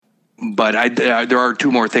But there are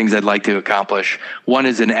two more things I'd like to accomplish. One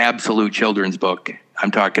is an absolute children's book. I'm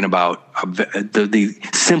talking about the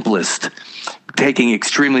simplest, taking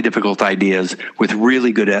extremely difficult ideas with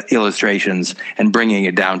really good be and bringing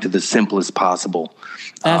it down to the simplest possible.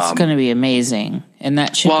 That's going to be amazing. And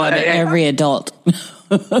that should go to every adult.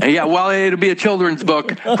 Yeah, well, it'll be a children's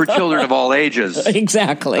book for children of all ages.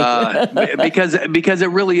 Exactly. Because it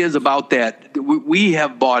really is about that. We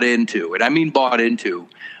have bought into, and I mean bought into,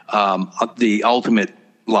 the ultimate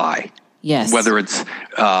lie. Yes. Whether it's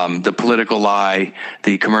the political lie,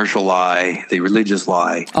 the commercial lie, the religious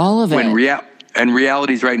lie. All of it. And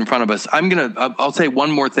reality's right in front of us. I'll say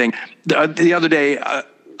one more thing. The other day,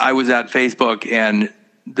 I was at Facebook, and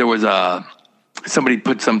there was somebody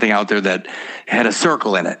put something out there that had a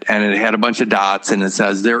circle in it, and it had a bunch of dots, and it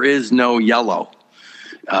says, there is no yellow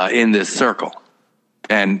in this circle.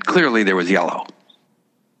 And clearly there was yellow.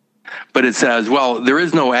 But it says, well, there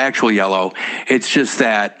is no actual yellow. It's just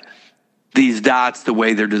that these dots, the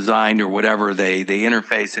way they're designed or whatever, they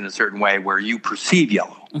interface in a certain way where you perceive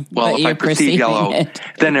yellow. Well, if I perceive yellow,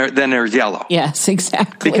 then there's yellow. Yes,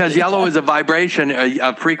 exactly. Because yellow is a vibration,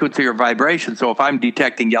 a frequency or vibration. So if I'm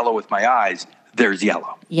detecting yellow with my eyes, there's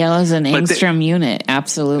yellow. Yellow's an angstrom unit,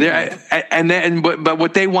 absolutely. But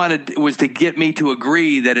what they wanted was to get me to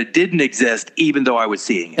agree that it didn't exist, even though I was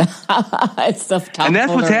seeing it. It's the and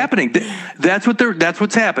that's what's happening. That's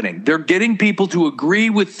what's happening. They're getting people to agree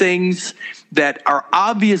with things that are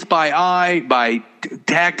obvious by eye, by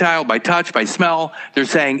tactile, by touch, by smell. They're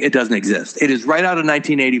saying it doesn't exist. It is right out of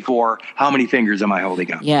 1984. How many fingers am I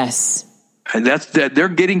holding up? Yes. And they're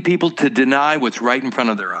getting people to deny what's right in front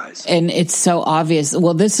of their eyes. And it's so obvious.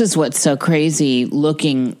 Well, this is what's so crazy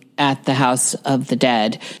looking at the House of the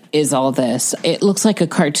Dead is all this. It looks like a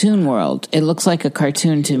cartoon world. It looks like a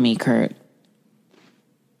cartoon to me, Kurt.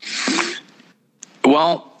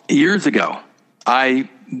 Well, years ago, I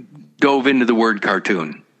dove into the word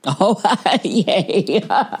cartoon. Oh, yay.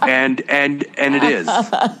 and it is.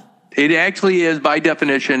 It actually is, by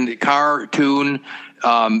definition, cartoon.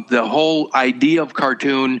 The whole idea of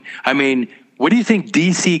cartoon. I mean, what do you think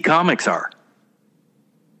DC Comics are?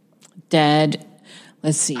 Dead.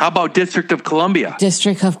 Let's see. How about District of Columbia?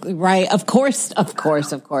 Right. Of course.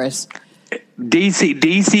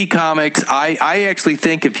 DC Comics. I actually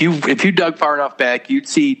think if you dug far enough back, you'd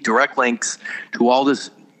see direct links to all this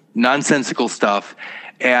nonsensical stuff,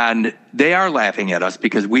 and they are laughing at us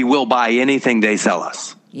because we will buy anything they sell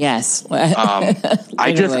us. Yes.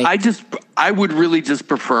 I would really just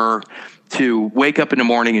prefer to wake up in the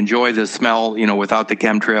morning, enjoy the smell, without the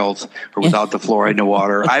chemtrails or without the fluoride in the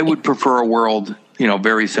water. I would prefer a world,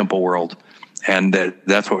 very simple world. And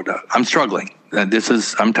that's what I'm struggling.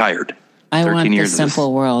 I'm tired. I want the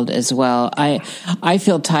simple world as well. I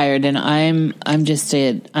feel tired, and I'm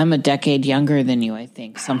a decade younger than you, I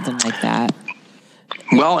think, something like that.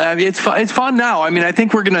 Well, it's fun now. I mean, I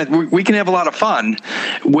think we can have a lot of fun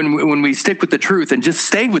when we stick with the truth and just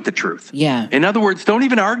stay with the truth. Yeah. In other words, don't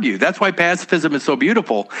even argue. That's why pacifism is so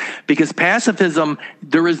beautiful, because pacifism,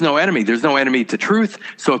 there is no enemy. There's no enemy to truth.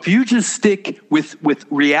 So if you just stick with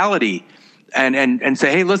reality and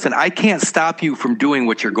say, hey, listen, I can't stop you from doing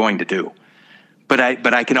what you're going to do, but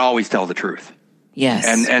I can always tell the truth.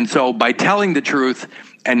 Yes. And so by telling the truth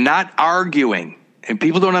and not arguing. And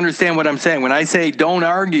people don't understand what I'm saying. When I say don't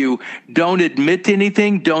argue, don't admit to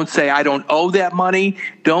anything. Don't say I don't owe that money.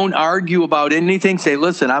 Don't argue about anything. Say,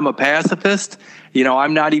 listen, I'm a pacifist.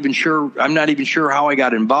 I'm not even sure how I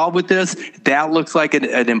got involved with this. That looks like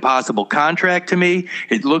an impossible contract to me.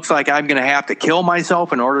 It looks like I'm going to have to kill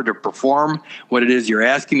myself in order to perform what it is you're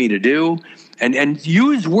asking me to do. And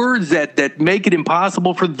use words that make it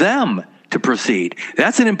impossible for them to proceed.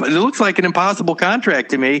 It looks like an impossible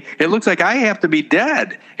contract to me. It looks like I have to be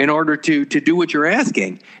dead in order to do what you're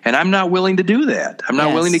asking. And I'm not willing to do that. I'm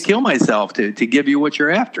not willing to kill myself to give you what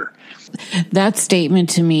you're after. That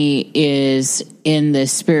statement to me is in the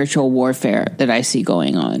spiritual warfare that I see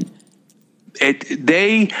going on.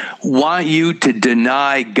 They want you to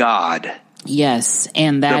deny God. Yes,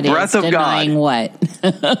 and that is denying what?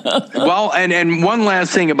 Well, and one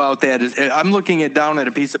last thing about that is I'm looking down at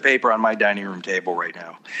a piece of paper on my dining room table right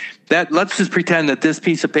now. Let's just pretend that this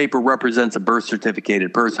piece of paper represents a birth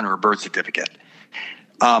certificated person or a birth certificate.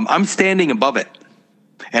 I'm standing above it,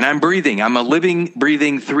 and I'm breathing. I'm a living,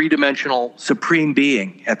 breathing, three-dimensional supreme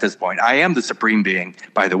being at this point. I am the supreme being,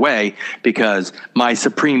 by the way, because my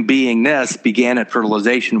supreme beingness began at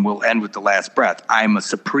fertilization, will end with the last breath. I'm a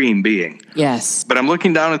supreme being. Yes. But I'm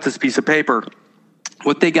looking down at this piece of paper.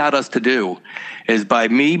 What they got us to do is, by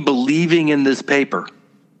me believing in this paper,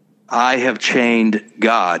 I have chained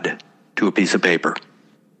God to a piece of paper.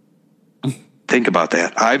 Think about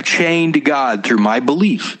that. I've chained God through my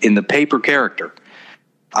belief in the paper character.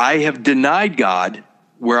 I have denied God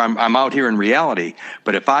where I'm out here in reality.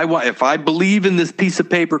 But if I believe in this piece of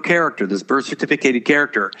paper character, this birth certificated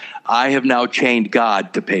character, I have now chained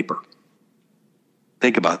God to paper.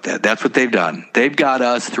 Think about that. That's what they've done. They've got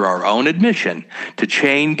us through our own admission to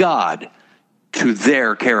chain God to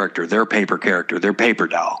their character, their paper character, their paper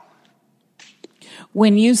doll.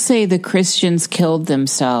 When you say the Christians killed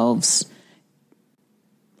themselves,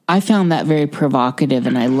 I found that very provocative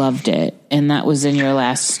and I loved it. And that was in your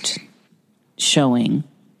last showing.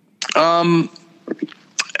 In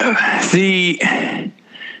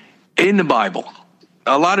the Bible,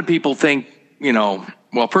 a lot of people think,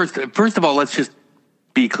 well, first of all, let's just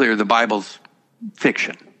be clear. The Bible's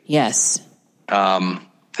fiction. Yes.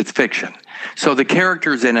 It's fiction. So the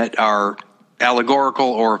characters in it are allegorical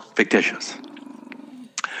or fictitious.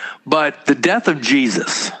 But the death of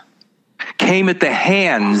Jesus came at the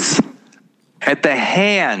hands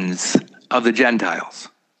of the Gentiles.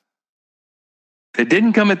 It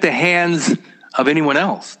didn't come at the hands of anyone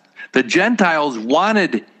else. The Gentiles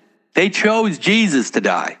they chose Jesus to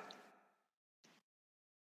die.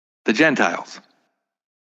 The Gentiles.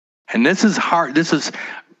 And this is hard.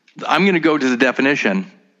 I'm going to go to the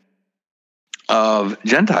definition of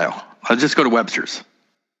Gentile. I'll just go to Webster's.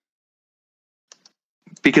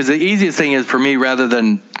 Because the easiest thing is for me, rather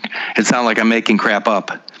than it sound like I'm making crap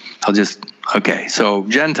up, so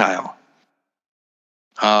Gentile.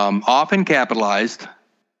 Often capitalized.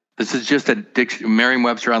 This is just a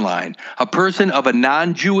Merriam-Webster online. A person of a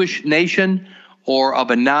non-Jewish nation or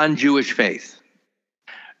of a non-Jewish faith.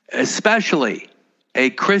 Especially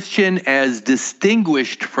a Christian as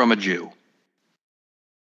distinguished from a Jew.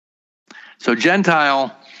 So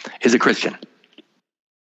Gentile is a Christian.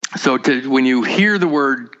 So when you hear the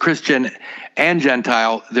word Christian and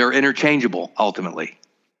Gentile, they're interchangeable ultimately.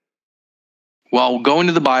 Well, go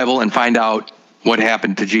into the Bible and find out what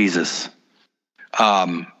happened to Jesus.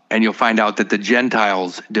 And you'll find out that the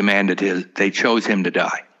Gentiles they chose him to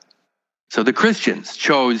die. So the Christians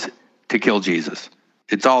chose to kill Jesus.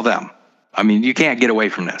 It's all them. I mean, you can't get away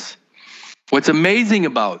from this. What's amazing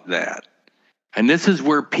about that, and this is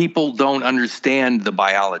where people don't understand the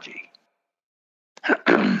biology.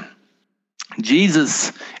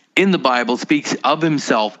 Jesus in the Bible speaks of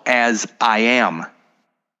himself as I am.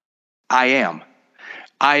 I am.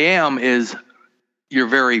 I am is your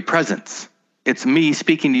very presence. It's me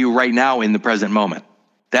speaking to you right now in the present moment.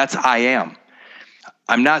 That's I am.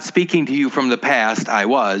 I'm not speaking to you from the past, I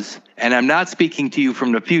was, and I'm not speaking to you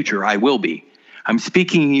from the future, I will be. I'm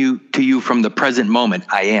speaking to you from the present moment,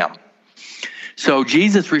 I am. So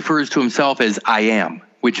Jesus refers to himself as I am,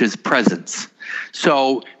 which is presence.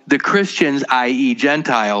 So the Christians, i.e.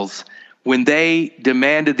 Gentiles, when they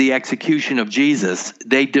demanded the execution of Jesus,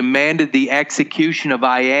 they demanded the execution of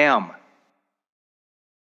I am.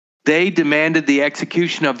 They demanded the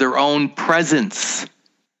execution of their own presence.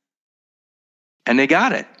 And they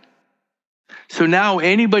got it. So now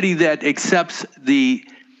anybody that accepts the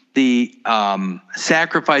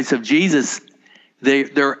sacrifice of Jesus,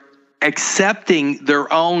 they're accepting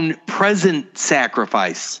their own present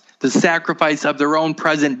sacrifice, the sacrifice of their own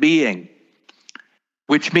present being,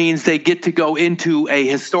 which means they get to go into a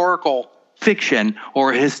historical fiction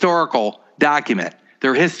or a historical document,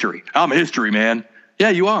 their history. I'm a history man. Yeah,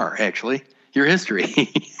 you are, actually. Your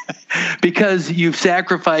history. Because you've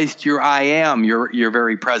sacrificed your I am, your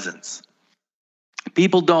very presence.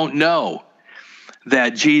 People don't know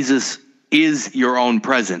that Jesus is your own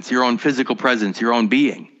presence, your own physical presence, your own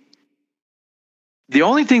being. The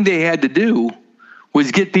only thing they had to do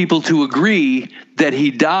was get people to agree that he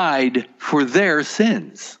died for their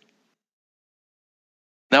sins.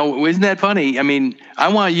 Now, isn't that funny? I mean, I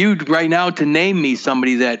want you right now to name me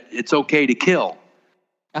somebody that it's okay to kill.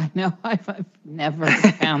 I know. I've never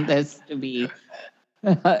found this to be.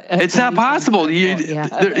 It's not possible.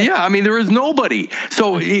 I mean, there is nobody.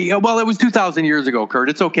 So, it was 2,000 years ago, Kurt.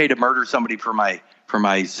 It's okay to murder somebody for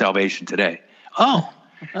my salvation today. Oh,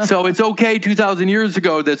 so it's okay 2,000 years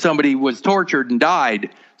ago that somebody was tortured and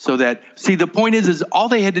died. So that, see, the point is all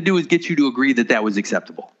they had to do is get you to agree that that was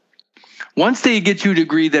acceptable. Once they get you to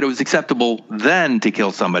agree that it was acceptable then to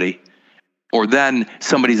kill somebody, or then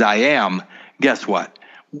somebody's I am, guess what?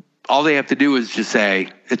 All they have to do is just say,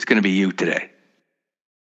 it's going to be you today.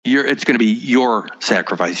 It's going to be your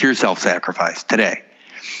sacrifice, your self-sacrifice today.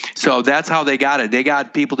 So that's how they got it. They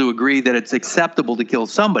got people to agree that it's acceptable to kill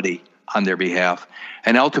somebody on their behalf,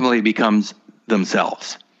 and ultimately becomes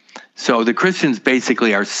themselves. So the Christians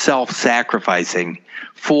basically are self-sacrificing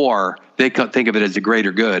they think of it as a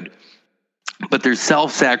greater good, but they're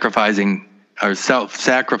self-sacrificing are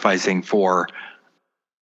self-sacrificing for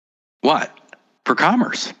what? For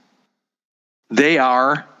commerce. They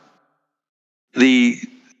are the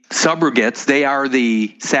surrogates. They are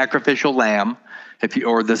the sacrificial lamb,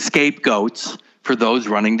 or the scapegoats for those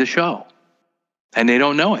running the show. And they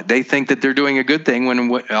don't know it. They think that they're doing a good thing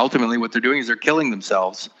when ultimately what they're doing is they're killing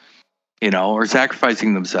themselves, or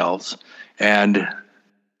sacrificing themselves. And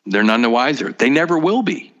they're none the wiser. They never will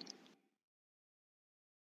be.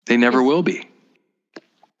 They never will be.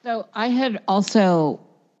 So I had also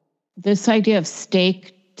this idea of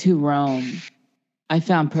stake to Rome, I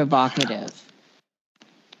found provocative.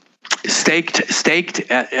 Staked,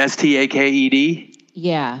 S-T-A-K-E-D?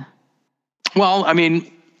 Yeah. Well, I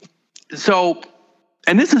mean, so,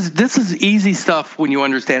 and this is easy stuff when you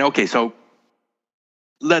understand. Okay, so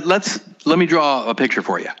let me draw a picture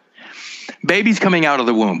for you. Baby's coming out of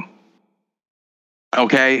the womb.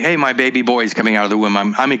 Okay, hey, my baby boy's coming out of the womb.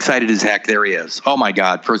 I'm excited as heck. There he is. Oh my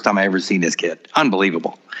God, first time I ever seen this kid.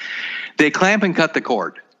 Unbelievable. They clamp and cut the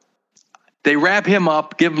cord. They wrap him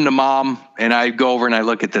up, give him to mom, and I go over and I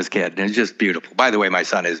look at this kid, and it's just beautiful. By the way, my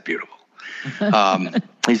son is beautiful.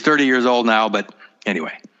 He's 30 years old now, but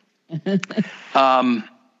anyway. A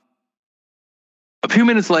few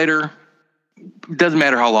minutes later, doesn't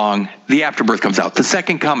matter how long, the afterbirth comes out. The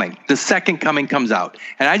second coming comes out.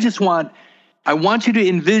 And I want you to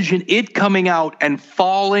envision it coming out and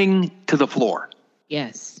falling to the floor.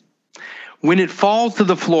 Yes. When it falls to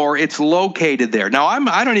the floor, it's located there. Now, I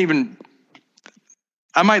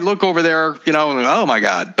might look over there, oh my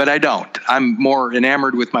God, but I don't. I'm more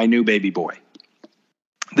enamored with my new baby boy.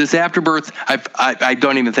 This afterbirth, I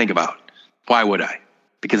don't even think about. Why would I?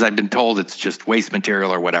 Because I've been told it's just waste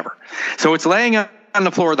material or whatever. So it's laying on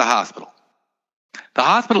the floor of the hospital. The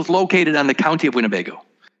hospital is located on the county of Winnebago.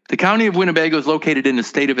 The county of Winnebago is located in the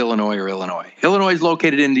state of Illinois or Illinois. Illinois is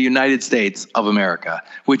located in the United States of America,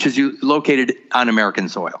 which is located on American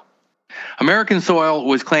soil. American soil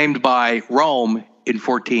was claimed by Rome in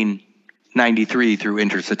 1493 through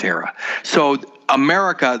Inter Cetera. So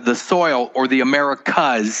America, the soil, or the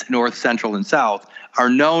Americas, North, Central, and South, are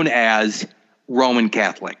known as Roman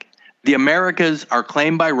Catholic. The Americas are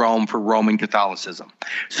claimed by Rome for Roman Catholicism.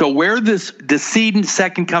 So where this decedent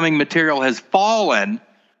second coming material has fallen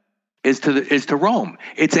is to Rome.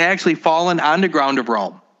 It's actually fallen on the ground of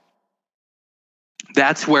Rome.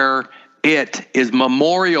 That's where it is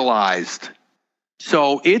memorialized.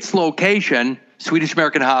 So its location, Swedish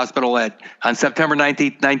American Hospital on September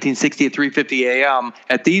 19th, 1960 at 3:50 a.m.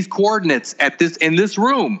 at these coordinates in this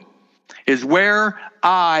room is where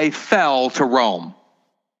I fell to Rome,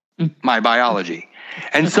 my biology.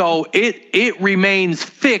 And so it remains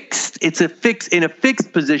fixed. It's in a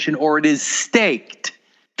fixed position, or it is staked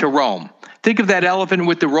to Rome. Think of that elephant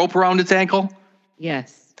with the rope around its ankle.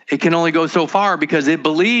 Yes. It can only go so far because it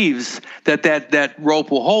believes that rope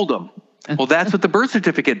will hold them. Well, that's what the birth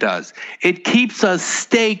certificate does. It keeps us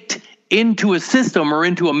staked into a system or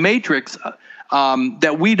into a matrix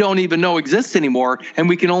that we don't even know exists anymore, and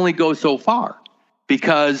we can only go so far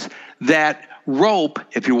because that rope,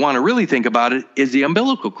 if you want to really think about it, is the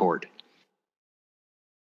umbilical cord.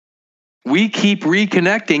 We keep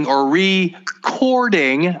reconnecting or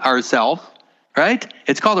recording ourselves, right?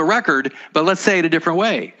 It's called a record, but let's say it a different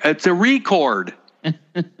way. It's a record.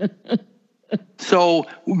 So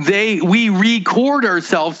we record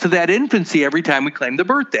ourselves to that infancy every time we claim the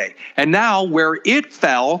birthday. And now where it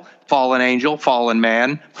fell, fallen angel, fallen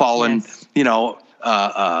man, fallen,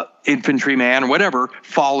 infantry man, or whatever,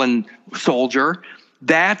 fallen soldier,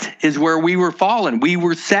 that is where we were fallen. We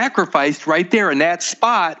were sacrificed right there in that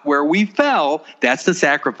spot where we fell. That's the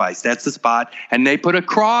sacrifice. That's the spot. And they put a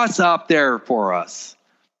cross up there for us.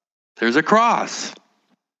 There's a cross.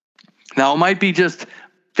 Now, it might be just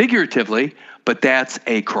figuratively, but that's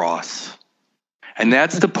a cross. And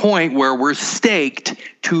that's the point where we're staked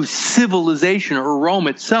to civilization or Rome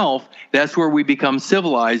itself. That's where we become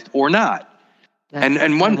civilized or not. That's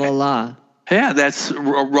civil law. Yeah, that's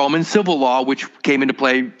Roman civil law, which came into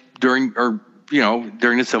play during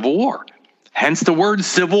the Civil War. Hence the word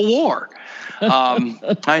Civil War.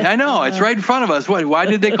 I know, it's right in front of us. Why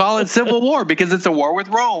did they call it Civil War? Because it's a war with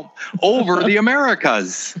Rome over the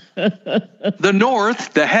Americas. The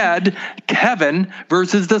North, the head, heaven,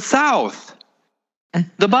 versus the South.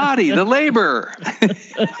 The body, the labor.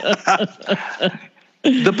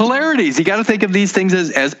 The polarities. You got to think of these things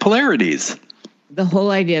as polarities. The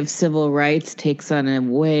whole idea of civil rights takes on a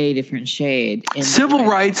way different shade. Civil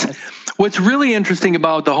rights, what's really interesting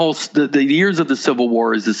about the years of the Civil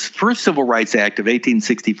War is this first Civil Rights Act of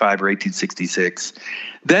 1865 or 1866.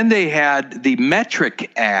 Then they had the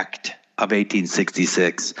Metric Act of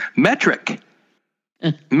 1866. Metric,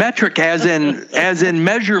 Metric as in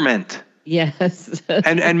measurement. Yes.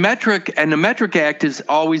 and metric, and the Metric Act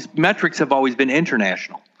metrics have always been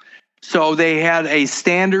international. So they had a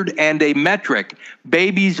standard and a metric.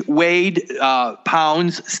 Babies weighed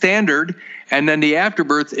pounds standard, and then the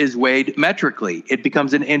afterbirth is weighed metrically. It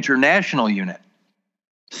becomes an international unit.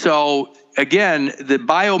 So again, the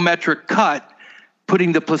biometric cut,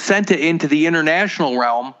 putting the placenta into the international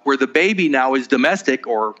realm where the baby now is domestic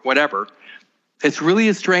or whatever. It's really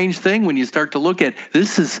a strange thing when you start to look at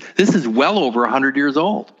this is well over 100 years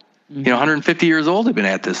old. 150 years old they've been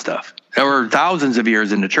at this stuff. Or thousands of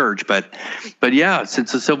years in the church, but yeah,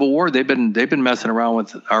 since the Civil War they've been messing around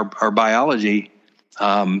with our biology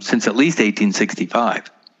since at least 1865.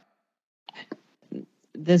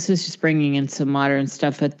 This is just bringing in some modern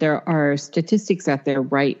stuff, but there are statistics out there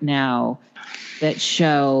right now that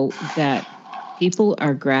show that people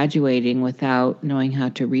are graduating without knowing how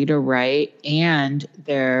to read or write, and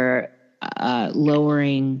they're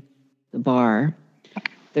lowering the bar.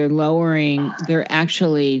 They're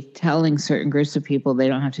actually telling certain groups of people they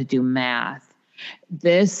don't have to do math.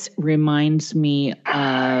 This reminds me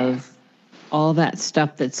of all that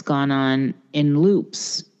stuff that's gone on in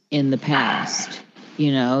loops in the past.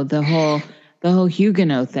 The whole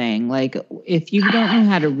Huguenot thing. Like, if you don't know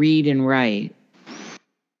how to read and write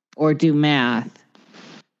or do math,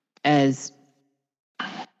 I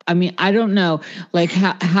don't know, like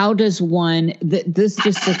how does one, this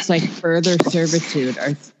just looks like further servitude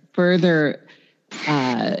or further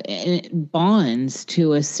bonds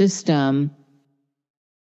to a system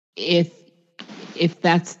if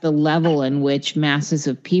that's the level in which masses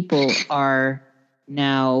of people are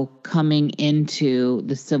now coming into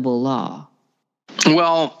the civil law.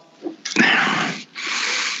 Well,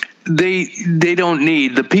 they don't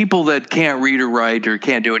need the people that can't read or write or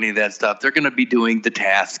can't do any of that stuff. They're going to be doing the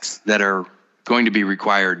tasks that are going to be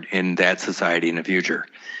required in that society in the future,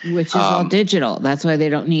 which is all digital. That's why they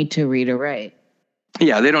don't need to read or write.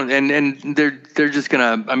 Yeah, they don't, and they're just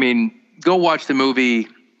going to. Go watch the movie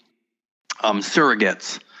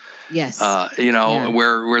Surrogates. Yes.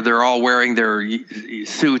 Where they're all wearing their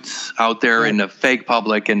suits out there in the fake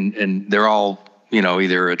public, and they're all,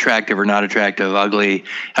 either attractive or not attractive, ugly.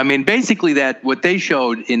 Basically what they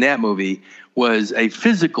showed in that movie was a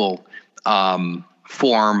physical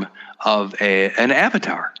form of an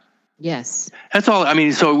avatar. Yes. That's all.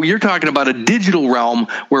 So you're talking about a digital realm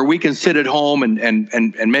where we can sit at home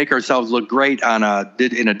and make ourselves look great in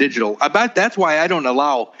a digital. That's why I don't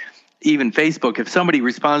allow even Facebook. If somebody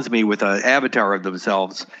responds to me with an avatar of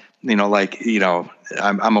themselves, I'm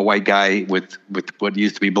a white guy with what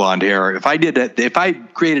used to be blonde hair. If I did that, if I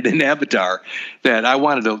created an avatar that I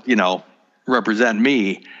wanted to, represent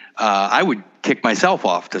me, I would kick myself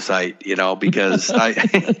off the site, because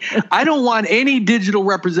I don't want any digital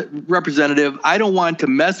representative. I don't want to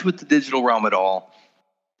mess with the digital realm at all.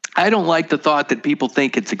 I don't like the thought that people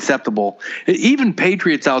think it's acceptable. Even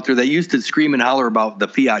patriots out there that used to scream and holler about the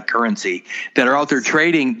fiat currency that are out there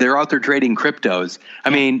trading. They're out there trading cryptos.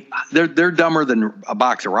 They're dumber than a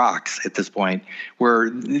box of rocks at this point. Where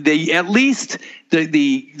they at least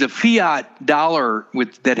the fiat dollar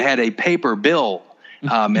that had a paper bill,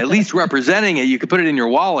 at least representing it, you could put it in your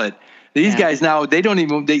wallet. These guys now they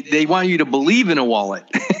want you to believe in a wallet.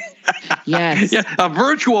 Yes. Yeah, a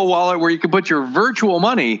virtual wallet where you can put your virtual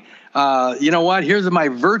money. You know what? Here's my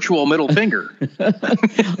virtual middle finger.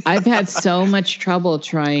 I've had so much trouble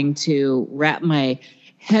trying to wrap my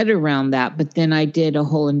head around that, but then I did a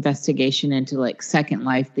whole investigation into like Second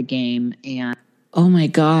Life, the game, and oh my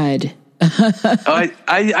God.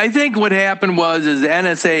 I think what happened is the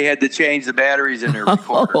NSA had to change the batteries in their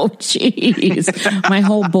recorder. Oh, jeez. My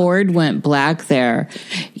whole board went black there.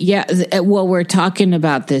 Yeah, well, we're talking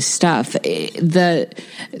about this stuff.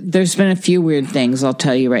 There's been a few weird things I'll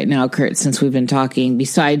tell you right now, Kurt, since we've been talking,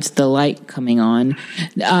 besides the light coming on.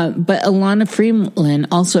 But Alana Freeland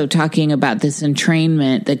also talking about this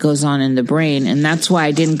entrainment that goes on in the brain, and that's why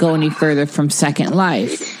I didn't go any further from Second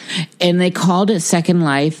Life. And they called it Second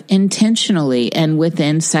Life intentionally. And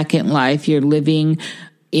within Second Life, you're living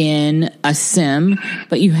in a sim,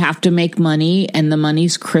 but you have to make money, and the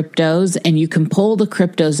money's cryptos, and you can pull the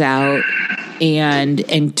cryptos out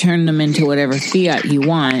and turn them into whatever fiat you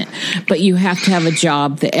want. But you have to have a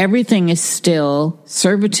job. That everything is still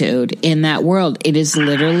servitude in that world. It is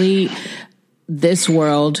literally this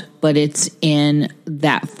world, but it's in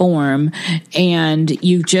that form, and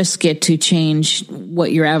you just get to change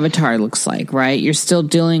what your avatar looks like, right? You're still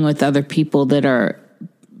dealing with other people that are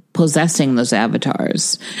possessing those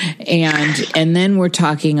avatars. And then we're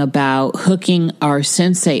talking about hooking our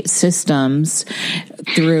sensate systems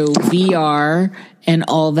through VR and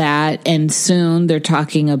all that. And soon they're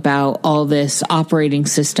talking about all this operating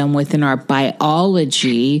system within our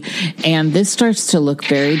biology. And this starts to look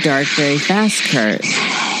very dark very fast, Kurt.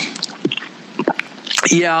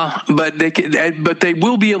 Yeah, but they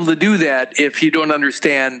will be able to do that if you don't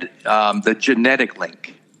understand the genetic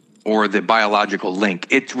link or the biological link.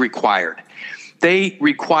 It's required. They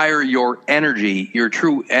require your energy, your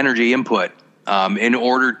true energy input, in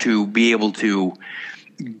order to be able to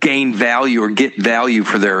gain value or get value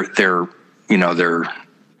for their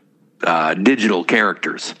digital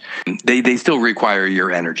characters. They still require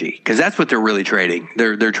your energy because that's what they're really trading.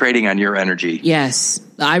 They're trading on your energy. Yes,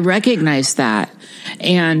 I recognize that.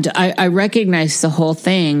 And I recognize the whole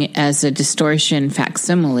thing as a distortion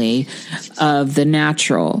facsimile of the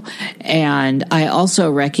natural. And I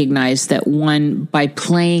also recognize that by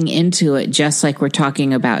playing into it, just like we're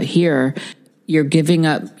talking about here, you're giving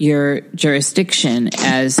up your jurisdiction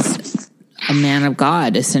as a man of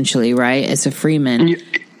God, essentially, right? As a freeman.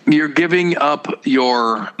 You're giving up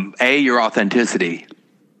your authenticity,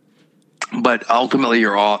 but ultimately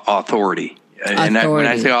your authority. And when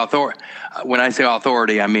I say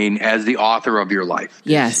authority, I mean as the author of your life,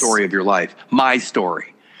 yes, the story of your life, my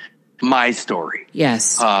story.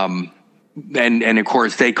 Yes. And of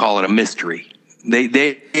course they call it a mystery.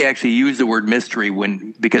 They actually use the word mystery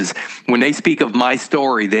because when they speak of my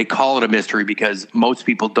story, they call it a mystery because most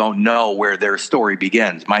people don't know where their story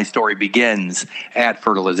begins. My story begins at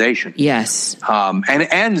fertilization. Yes. And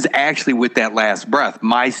it ends actually with that last breath,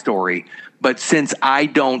 my story. But since I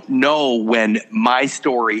don't know when my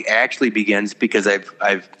story actually begins because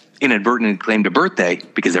I've inadvertently claimed a birthday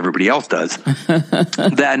because everybody else does,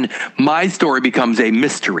 then my story becomes a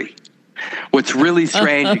mystery. What's really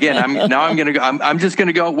strange, again, I'm just going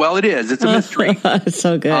to go, well, it is. It's a mystery.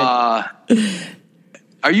 So good. Are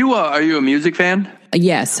you a music fan?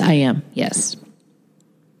 Yes, I am. Yes.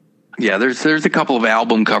 Yeah, there's a couple of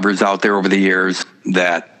album covers out there over the years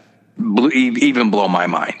that even blow my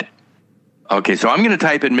mind. Okay, so I'm going to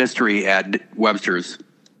type in mystery at Webster's.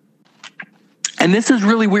 And this is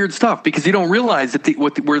really weird stuff because you don't realize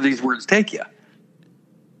where these words take you.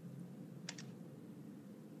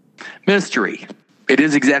 Mystery. It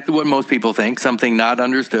is exactly what most people think. Something not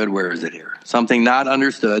understood. Where is it here? Something not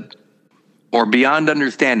understood or beyond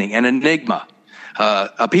understanding. An enigma.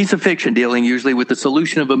 A piece of fiction dealing usually with the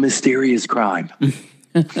solution of a mysterious crime.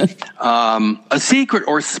 A secret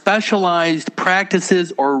or specialized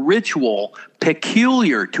practices or ritual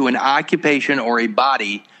peculiar to an occupation or a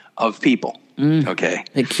body of people. Okay.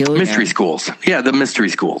 Peculiar. Mystery schools. Yeah, the mystery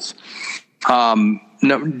schools.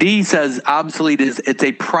 No, D says obsolete it's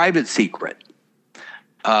a private secret.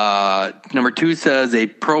 Number 2 says a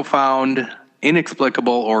profound,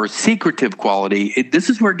 inexplicable, or secretive quality. This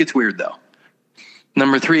is where it gets weird, though.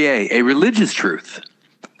 Number 3A, a religious truth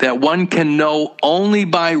that one can know only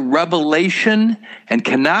by revelation and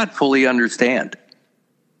cannot fully understand.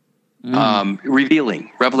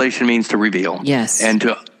 Revealing. Revelation means to reveal. Yes. And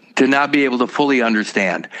to not be able to fully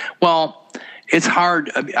understand. Well, it's hard.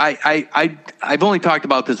 I've only talked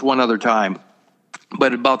about this one other time,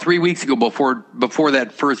 but about 3 weeks ago, before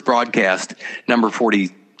that first broadcast, number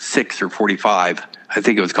 46 or 45, I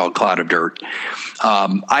think it was called Cloud of Dirt.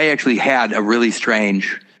 I actually had a really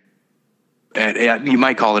strange, you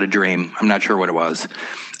might call it a dream. I'm not sure what it was.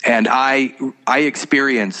 And I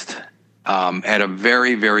experienced at a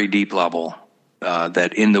very, very deep level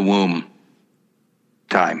that in the womb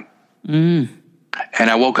time. And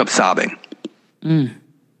I woke up sobbing.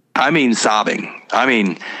 I mean, sobbing. I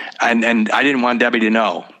mean, and I didn't want Debbie to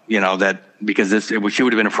know, that because she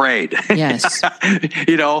would have been afraid. Yes. And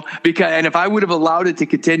if I would have allowed it to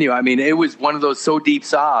continue, I mean, it was one of those so deep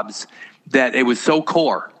sobs that it was so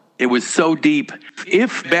core. It was so deep.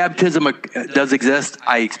 If baptism does exist,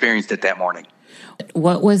 I experienced it that morning.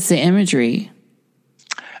 What was the imagery?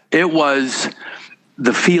 It was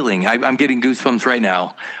the feeling. I'm getting goosebumps right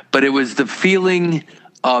now, but it was the feeling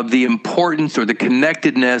of the importance or the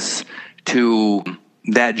connectedness to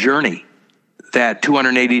that journey, that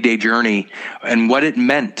 280-day journey, and what it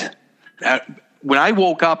meant. When I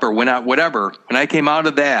woke up or when I came out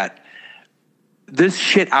of that, this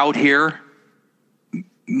shit out here,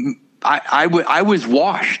 I was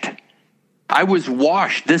washed. I was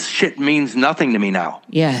washed. This shit means nothing to me now.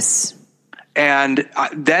 Yes. And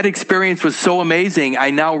that experience was so amazing.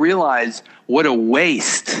 I now realize what a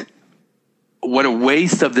waste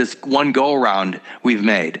of this one go around we've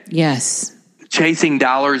made. Yes. Chasing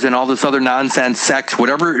dollars and all this other nonsense, sex,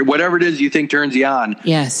 whatever it is you think turns you on.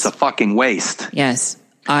 Yes. It's a fucking waste. Yes.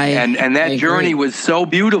 And that journey was so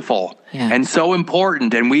beautiful and so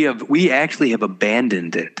important, and we actually have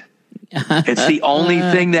abandoned it. It's the only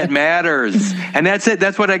thing that matters. And that's it.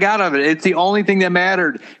 That's what I got of it. It's the only thing that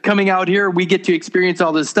mattered. Coming out here, we get to experience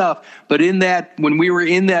all this stuff. But in that, when we were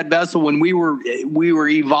in that vessel, when we were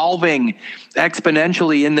evolving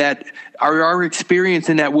exponentially in that, our experience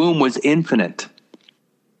in that womb was infinite.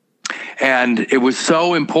 And it was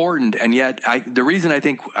so important. And yet the reason I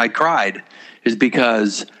think I cried is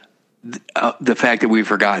because the fact that we've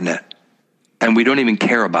forgotten it. And we don't even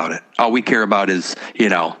care about it. All we care about is,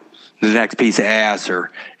 the next piece of ass, or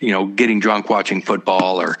getting drunk watching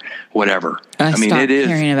football or whatever. I mean, stopped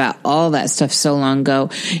caring about all that stuff so long ago.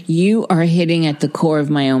 You are hitting at the core of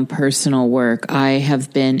my own personal work. I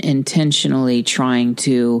have been intentionally trying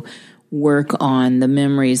to work on the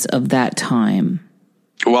memories of that time.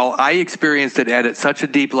 Well, I experienced it at such a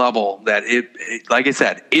deep level that it like I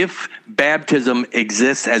said, if baptism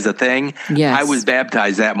exists as a thing, yes. I was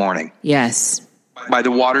baptized that morning. Yes. By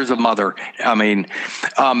the waters of mother. I mean,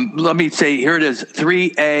 let me say, here it is,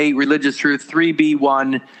 3A, religious truth,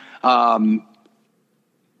 3B1,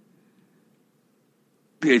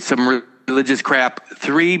 it's some religious crap,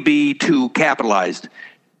 3B2, capitalized,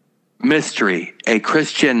 mystery, a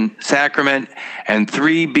Christian sacrament, and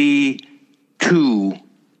 3B2,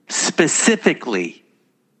 specifically,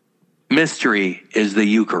 mystery is the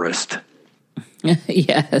Eucharist.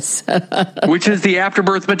 Yes. Which is the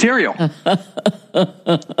afterbirth material.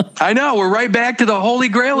 I know, we're right back to the Holy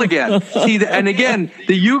Grail again. See, and again,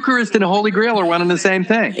 the Eucharist and the Holy Grail are one and the same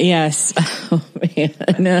thing. Yes. Oh, man.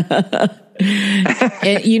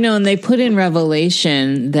 And they put in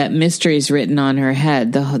Revelation that mystery is written on her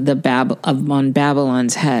head, on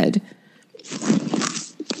Babylon's head.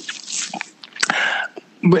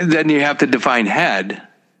 But then you have to define head.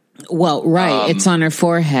 Well, right. It's on her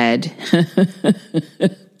forehead.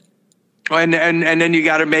 And then you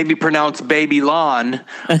got to maybe pronounce Babylon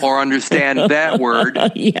or understand that word.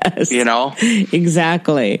 Yes.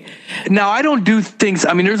 Exactly. Now, I don't do things.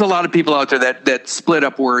 I mean, there's a lot of people out there that split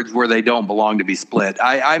up words where they don't belong to be split.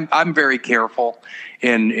 I'm very careful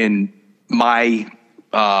in my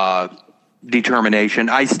determination.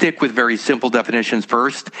 I stick with very simple definitions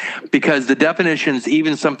first, because the definitions,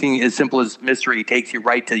 even something as simple as mystery, takes you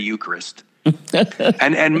right to the Eucharist.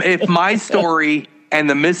 and if my story and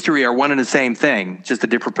the mystery are one and the same thing, just a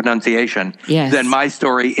different pronunciation, yes. Then my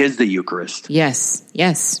story is the Eucharist. Yes,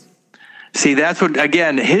 yes. See, that's what,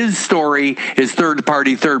 again, his story is third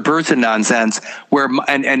party, third person nonsense, where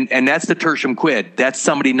and that's the tertium quid. That's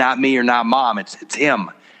somebody, not me or not mom. It's him,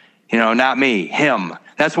 not me, him.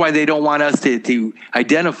 That's why they don't want us to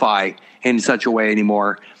identify in such a way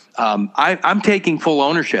anymore. I'm taking full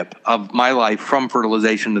ownership of my life from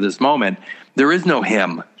fertilization to this moment. There is no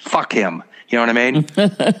him. Fuck him. You know what I mean?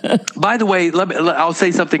 By the way, I'll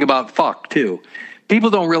say something about fuck, too.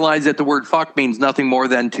 People don't realize that the word fuck means nothing more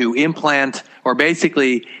than to implant, or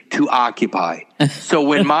basically to occupy. So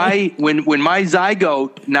when my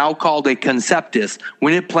zygote, now called a conceptus,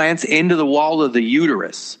 when it plants into the wall of the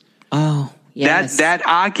uterus, oh, yes. That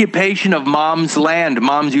occupation of mom's land,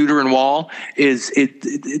 mom's uterine wall,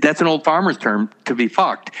 that's an old farmer's term, to be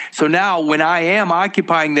fucked. So now when I am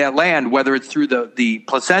occupying that land, whether it's through the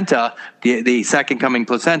placenta, the second coming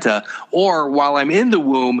placenta, or while I'm in the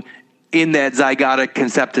womb, in that zygotic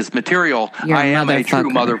conceptus material, I am a true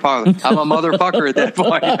motherfucker. I'm a motherfucker at that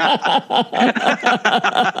point.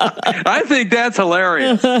 I think that's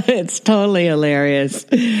hilarious. It's totally hilarious.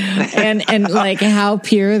 And like how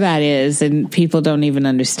pure that is, and people don't even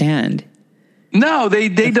understand. No, they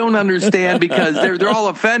don't understand, because they're all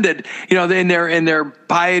offended. In their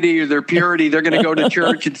piety or their purity, they're going to go to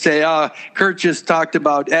church and say, Kurt just talked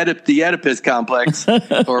about the Oedipus complex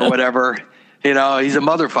or whatever. He's a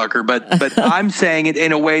motherfucker, but I'm saying it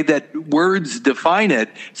in a way that words define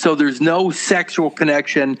it. So there's no sexual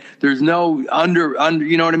connection. There's no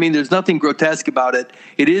you know what I mean? There's nothing grotesque about it.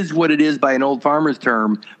 It is what it is by an old farmer's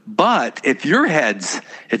term. But if your head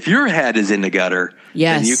is in the gutter,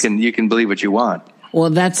 yes, then you can believe what you want.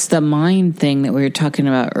 Well, that's the mind thing that we were talking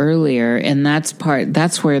about earlier. And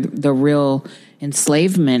that's where the real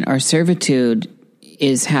enslavement or servitude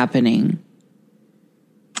is happening.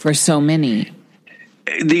 For so many.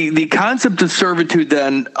 The concept of servitude,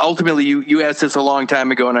 then, ultimately, you asked this a long time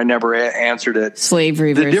ago, and I never answered it.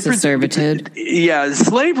 Slavery versus servitude. Yeah,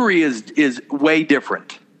 slavery is way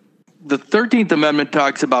different. The 13th Amendment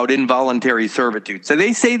talks about involuntary servitude. So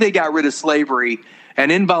they say they got rid of slavery,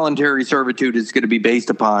 and involuntary servitude is going to be based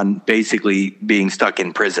upon basically being stuck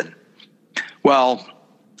in prison. Well,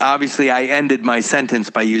 obviously, I ended my sentence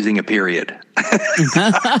by using a period.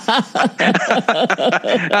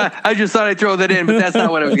 I just thought I'd throw that in, but that's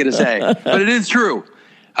not what I was going to say. But it is true.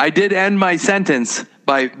 I did end my sentence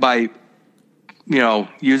by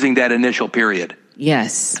using that initial period.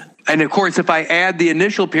 Yes. And of course, if I add the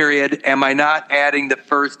initial period, am I not adding the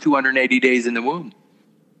first 280 days in the womb?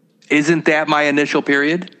 Isn't that my initial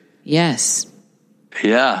period? Yes.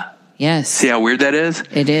 Yeah. Yes. See how weird that is?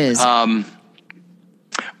 It is.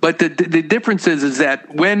 But the difference is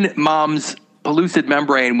that when Mom's pellucid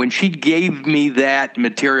membrane, when she gave me that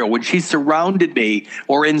material, when she surrounded me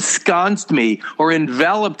or ensconced me or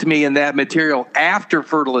enveloped me in that material after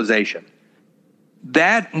fertilization,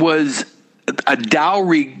 that was a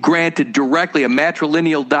dowry granted directly, a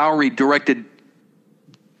matrilineal dowry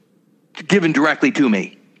given directly to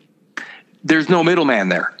me. There's no middleman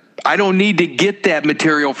there. I don't need to get that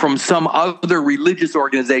material from some other religious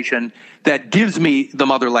organization that gives me the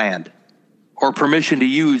motherland or permission to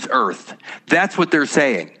use earth. That's what they're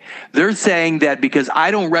saying. They're saying that because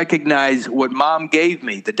I don't recognize what Mom gave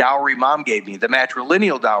me, the dowry Mom gave me, the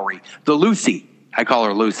matrilineal dowry, the Lucy. I call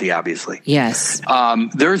her Lucy, obviously. Yes.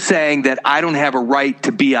 They're saying that I don't have a right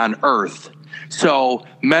to be on earth. So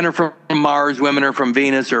men are from Mars, women are from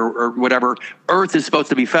Venus or whatever. Earth is supposed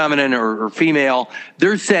to be feminine or female.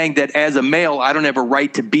 They're saying that as a male, I don't have a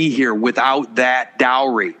right to be here without that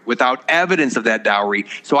dowry, without evidence of that dowry.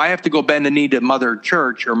 So I have to go bend the knee to Mother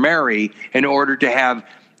Church or Mary in order to have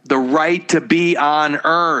the right to be on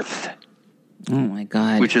earth. Oh, my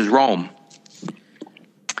God. Which is Rome.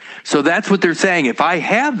 So that's what they're saying. If I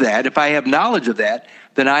have that, if I have knowledge of that,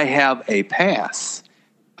 then I have a pass.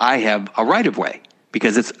 I have a right of way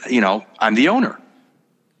because it's, I'm the owner.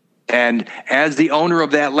 And as the owner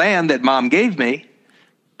of that land that Mom gave me,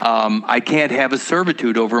 I can't have a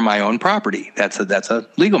servitude over my own property. That's a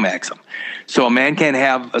legal maxim. So a man can't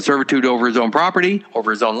have a servitude over his own property, over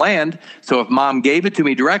his own land. So if Mom gave it to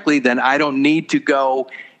me directly, then I don't need to go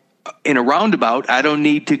in a roundabout. I don't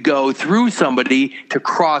need to go through somebody to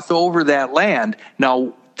cross over that land.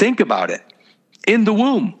 Now, think about it. In the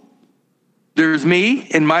womb, there's me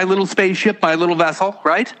in my little spaceship, my little vessel,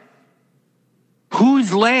 right?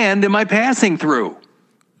 Whose land am I passing through?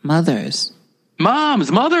 Mother's.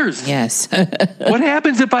 Mom's, mother's. Yes. What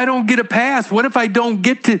happens if I don't get a pass? What if I don't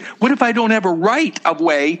have a right of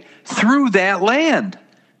way through that land?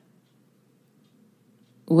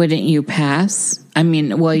 Wouldn't you pass? I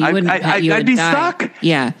mean, well, you wouldn't. I'd be stuck.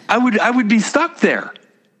 Yeah. I would be stuck there.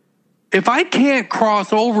 If I can't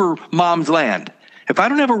cross over Mom's land, if I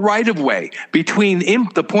don't have a right of way between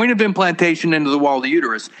the point of implantation into the wall of the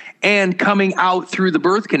uterus and coming out through the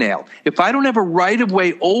birth canal, if I don't have a right of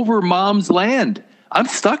way over Mom's land, I'm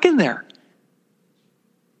stuck in there.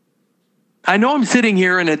 I know I'm sitting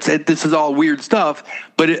here and this is all weird stuff,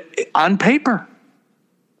 but on paper,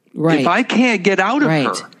 right. If I can't get out of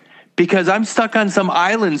her because I'm stuck on some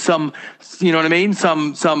island, some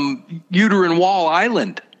uterine wall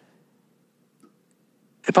island.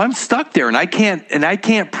 If I'm stuck there and I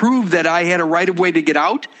can't prove that I had a right of way to get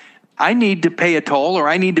out, I need to pay a toll or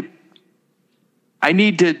I need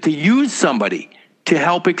to use somebody to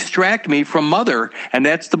help extract me from Mother, and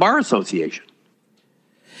that's the Bar Association.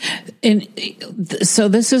 And so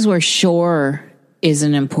this is where shore is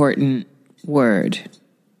an important word.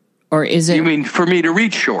 Or is it? You mean for me to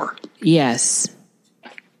reach shore? Yes.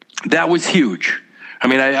 That was huge. I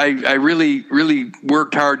mean, I really, really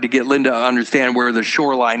worked hard to get Linda to understand where the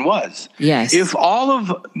shoreline was. Yes. If all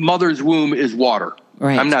of Mother's womb is water,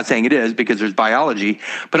 right. I'm not saying it is because there's biology,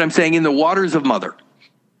 but I'm saying in the waters of Mother,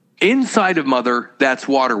 inside of Mother, that's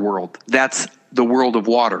water world. That's the world of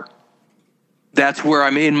water. That's where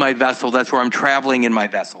I'm in my vessel. That's where I'm traveling in my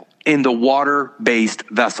vessel, in the water-based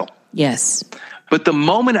vessel. Yes. But the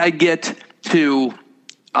moment I get to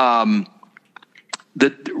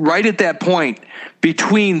right at that point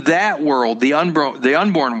between that world, the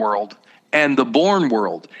unborn world, and the born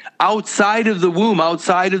world, outside of the womb,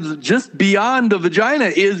 just beyond the vagina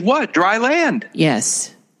is what? Dry land.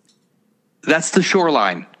 Yes. That's the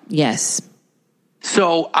shoreline. Yes.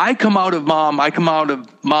 So I come out of Mom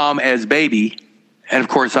as baby, and of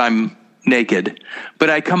course I'm naked, but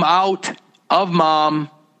I come out of Mom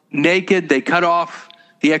naked. They cut off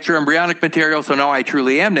the extra embryonic material, so now I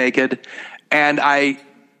truly am naked, and I'm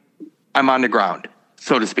on the ground,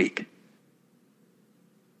 so to speak.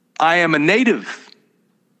 I am a native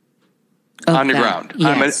on the ground.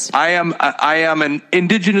 Yes. I am an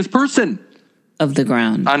indigenous person of the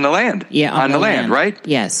ground, on the land. Yeah, on the land, right?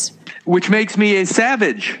 Yes. Which makes me a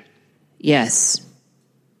savage. Yes.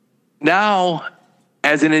 Now,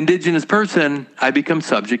 as an indigenous person, I become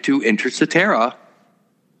subject to inter cetera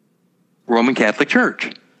Roman Catholic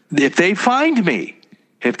Church. If they find me,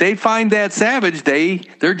 if they find that savage,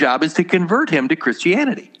 their job is to convert him to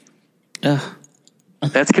Christianity. Ugh.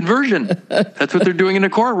 That's conversion. That's what they're doing in the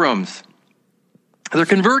courtrooms. They're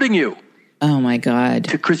converting you. Oh, my God.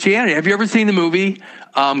 To Christianity. Have you ever seen the movie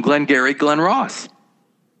Glengarry Glen Ross?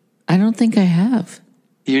 I don't think I have.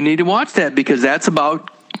 You need to watch that because that's about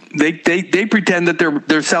they pretend that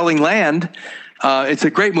they're selling land. It's a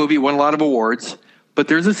great movie, won a lot of awards, but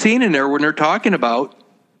there's a scene in there when they're talking about,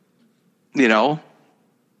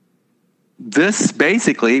 this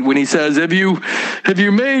basically when he says, have you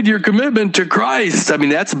made your commitment to Christ? I mean,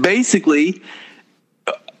 that's basically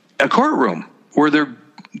a courtroom where they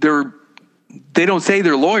don't say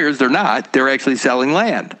they're lawyers. They're not. They're actually selling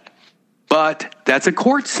land. But that's a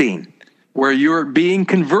court scene where you're being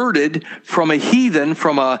converted from a heathen,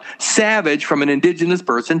 from a savage, from an indigenous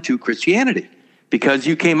person to Christianity. Because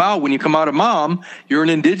when you come out of mom, you're an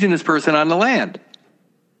indigenous person on the land.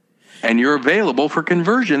 And you're available for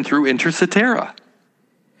conversion through Inter Cetera.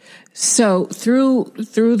 So through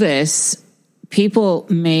this, people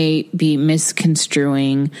may be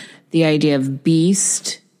misconstruing the idea of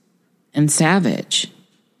beast and savage.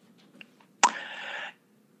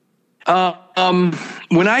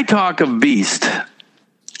 When I talk of beast,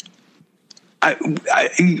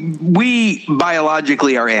 we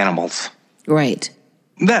biologically are animals. Right.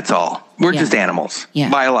 That's all. We're just animals,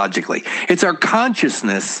 biologically. It's our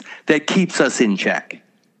consciousness that keeps us in check.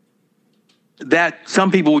 That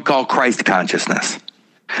some people would call Christ consciousness,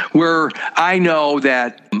 where I know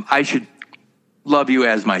that I should love you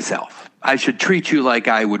as myself. I should treat you like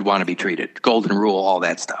I would want to be treated. Golden rule, all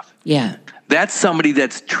that stuff. Yeah. That's somebody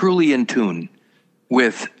that's truly in tune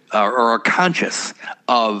with or are conscious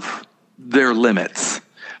of their limits.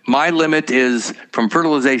 My limit is from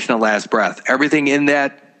fertilization to last breath. Everything in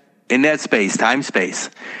that space, time space,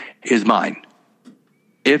 is mine.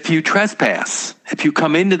 If you trespass, if you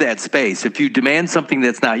come into that space, if you demand something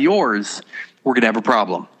that's not yours, we're going to have a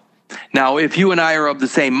problem. Now, if you and I are of the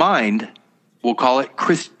same mind, we'll call it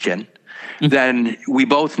Christian, then we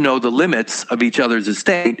both know the limits of each other's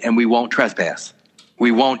estate and we won't trespass.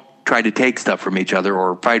 We won't try to take stuff from each other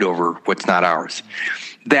or fight over what's not ours.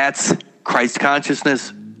 That's Christ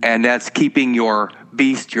consciousness, and that's keeping your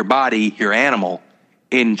beast, your body, your animal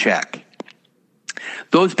in check.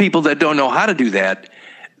 Those people that don't know how to do that,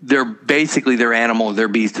 they're basically their animal, their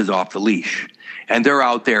beast is off the leash. And they're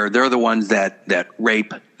out there. They're the ones that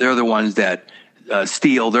rape. They're the ones that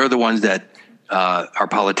steal. They're the ones that are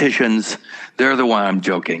politicians. They're the one. I'm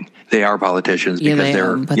joking. They are politicians because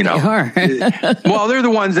they're. They are. Well, they're the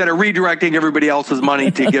ones that are redirecting everybody else's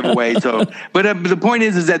money to give away. So, but the point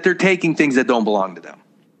is that they're taking things that don't belong to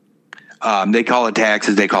them. They call it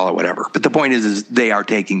taxes. They call it whatever. But the point is they are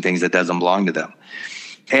taking things that doesn't belong to them,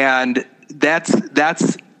 and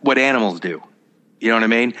that's what animals do. You know what I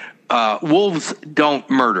mean? Wolves don't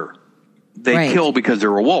murder. They kill because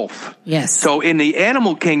they're a wolf. Yes. So in the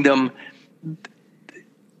animal kingdom,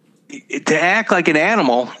 to act like an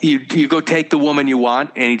animal, you go take the woman you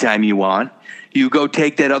want anytime you want. You go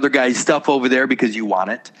take that other guy's stuff over there because you want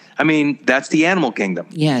it. I mean, that's the animal kingdom.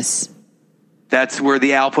 Yes. That's where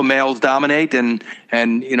the alpha males dominate and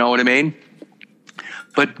you know what I mean?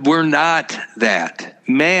 But we're not that.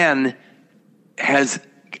 Man has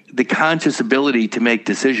the conscious ability to make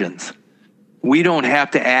decisions. We don't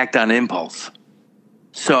have to act on impulse.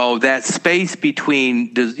 So that space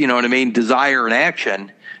between, you know what I mean, desire and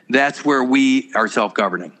action, that's where we are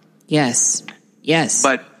self-governing. Yes. Yes.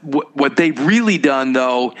 But what they've really done,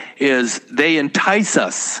 though, is they entice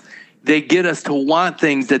us. They get us to want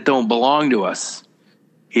things that don't belong to us,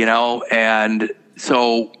 you know, and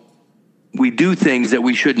so we do things that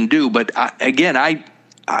we shouldn't do. But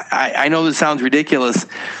I know this sounds ridiculous,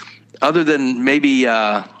 other than maybe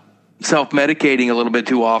self-medicating a little bit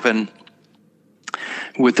too often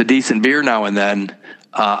with a decent beer now and then.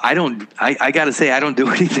 I got to say, I don't do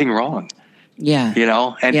anything wrong. Yeah. You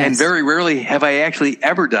know, and very rarely have I actually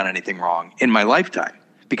ever done anything wrong in my lifetime,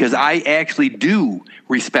 because I actually do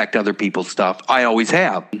respect other people's stuff. I always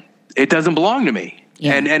have. It doesn't belong to me.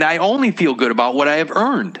 Yeah. And I only feel good about what I have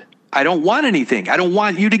earned. I don't want anything. I don't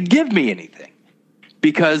want you to give me anything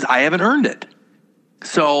because I haven't earned it.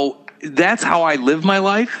 So that's how I live my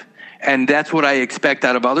life, and that's what I expect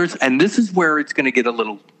out of others. And this is where it's going to get a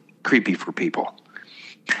little creepy for people.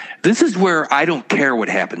 This is where I don't care what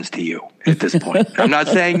happens to you at this point. I'm not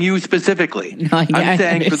saying you specifically. No, I'm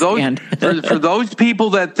saying for those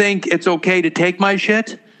people that think it's okay to take my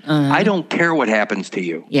shit, I don't care what happens to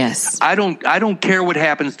you. Yes. I don't care what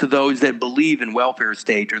happens to those that believe in welfare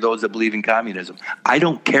state or those that believe in communism. I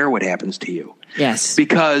don't care what happens to you. Yes.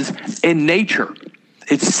 Because in nature,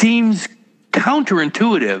 it seems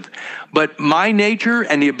counterintuitive, but my nature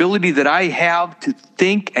and the ability that I have to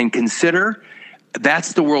think and consider,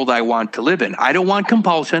 that's the world I want to live in. I don't want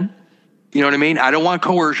compulsion. You know what I mean? I don't want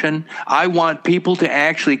coercion. I want people to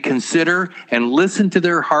actually consider and listen to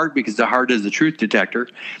their heart, because the heart is the truth detector,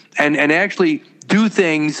 and actually do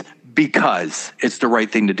things because it's the right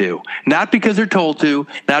thing to do. Not because they're told to,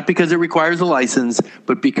 not because it requires a license,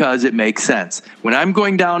 but because it makes sense. When I'm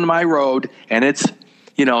going down my road and it's,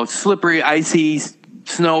 slippery, icy,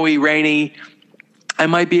 snowy, rainy, I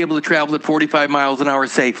might be able to travel at 45 miles an hour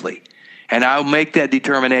safely. And I'll make that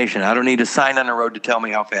determination. I don't need a sign on the road to tell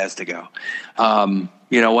me how fast to go.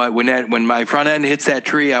 You know what? When my front end hits that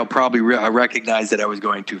tree, I'll probably recognize that I was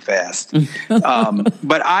going too fast.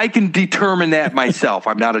 But I can determine that myself.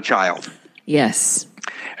 I'm not a child. Yes.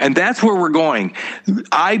 And that's where we're going.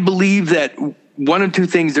 I believe that one of two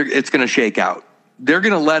things it's going to shake out. They're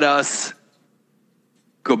going to let us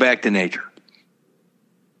go back to nature.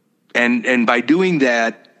 And by doing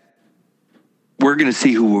that, we're going to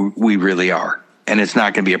see who we really are, and it's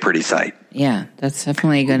not going to be a pretty sight. Yeah, that's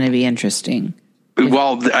definitely going to be interesting.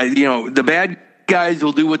 Well, the bad guys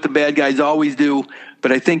will do what the bad guys always do,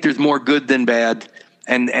 but I think there's more good than bad,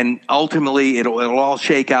 and ultimately it'll all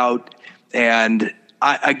shake out. And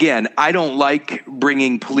I don't like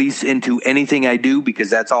bringing police into anything I do, because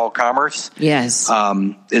that's all commerce. Yes.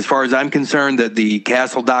 As far as I'm concerned, that the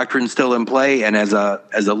castle doctrine's still in play, and as a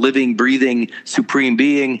living, breathing, supreme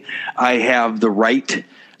being, I have the right.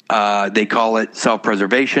 They call it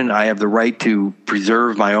self-preservation. I have the right to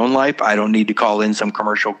preserve my own life. I don't need to call in some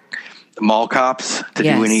commercial mall cops to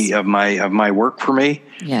do any of my work for me.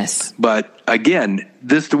 Yes. But again,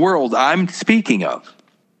 the world I'm speaking of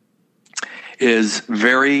is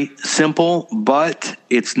very simple, but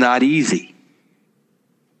it's not easy.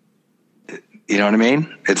 You know what I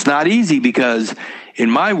mean? It's not easy because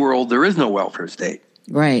in my world, there is no welfare state.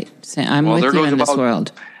 Right. So I'm with you in this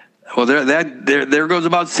world. Well, there goes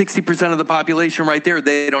about 60% of the population right there.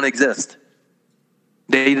 They don't exist.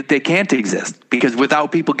 They can't exist, because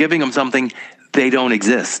without people giving them something, they don't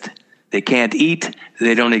exist. They can't eat.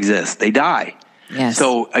 They don't exist. They die. Yes.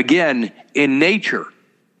 So again, in nature,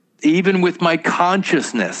 even with my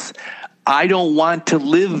consciousness, I don't want to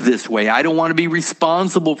live this way. I don't want to be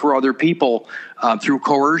responsible for other people through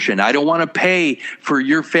coercion. I don't want to pay for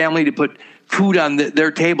your family to put food on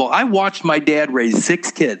their table. I watched my dad raise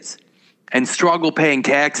 6 kids and struggle paying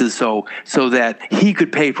taxes so that he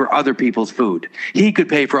could pay for other people's food. He could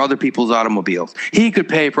pay for other people's automobiles. He could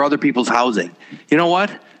pay for other people's housing. You know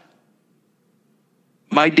what?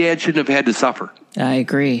 My dad shouldn't have had to suffer. I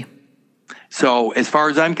agree. So as far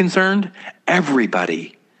as I'm concerned,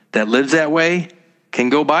 everybody that lives that way can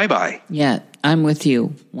go bye-bye. Yeah, I'm with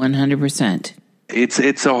you 100%.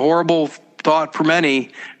 It's a horrible thought for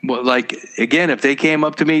many. Like, again, if they came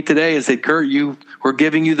up to me today and said, Kurt, we're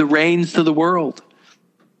giving you the reins to the world,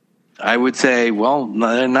 I would say, well,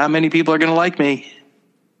 not many people are going to like me,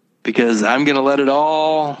 because I'm going to let it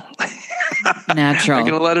all natural. I'm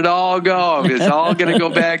going to let it all go. It's all going to go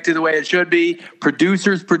back to the way it should be.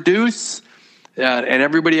 Producers produce, and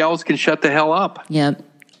everybody else can shut the hell up. Yep,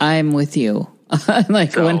 I'm with you.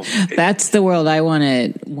 When that's the world I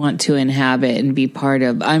want to inhabit and be part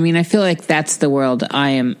of. I mean, I feel like that's the world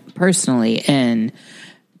I am personally in.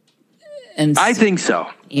 And I think so.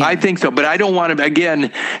 Yeah. I think so. But I don't want to,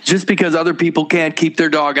 again, just because other people can't keep their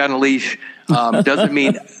dog on a leash doesn't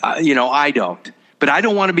mean, I don't. But I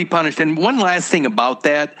don't want to be punished. And one last thing about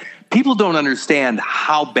that, people don't understand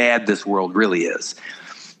how bad this world really is.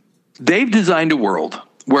 They've designed a world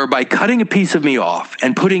where by cutting a piece of me off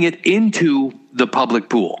and putting it into the public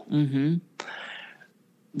pool,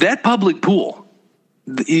 that public pool,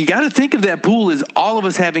 you got to think of that pool as all of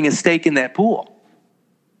us having a stake in that pool.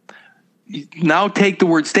 Now take the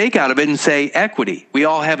word stake out of it and say equity. We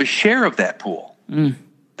all have a share of that pool.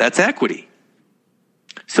 That's equity.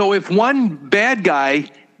 So if one bad guy,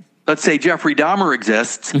 let's say Jeffrey Dahmer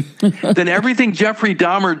exists, then everything Jeffrey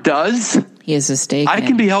Dahmer does, he has a stake. I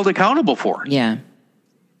can be held accountable for. Yeah.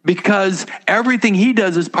 Because everything he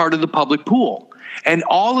does is part of the public pool. And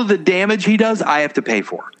all of the damage he does, I have to pay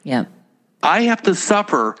for. Yeah. I have to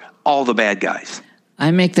suffer all the bad guys. I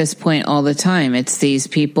make this point all the time. It's these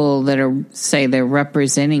people that say they're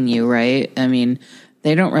representing you, right? I mean,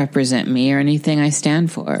 they don't represent me or anything I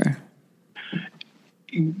stand for.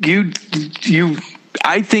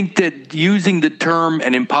 I think that using the term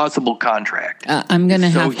an impossible contract. I'm going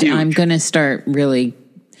to start really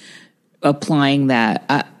applying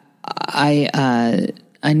that.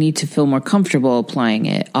 I need to feel more comfortable applying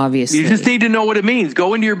it, obviously. You just need to know what it means.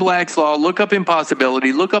 Go into your Black's Law, look up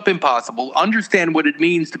impossibility, look up impossible, understand what it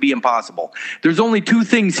means to be impossible. There's only 2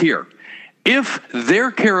 things here. If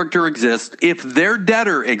their character exists, if their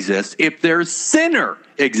debtor exists, if their sinner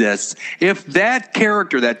exists, if that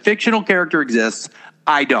character, that fictional character exists,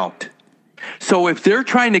 I don't. So if they're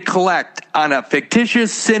trying to collect on a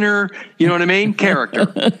fictitious sinner, you know what I mean,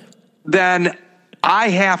 character, then I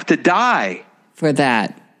have to die. For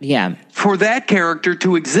that, yeah. For that character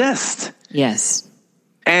to exist. Yes.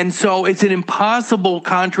 And so it's an impossible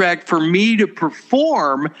contract for me to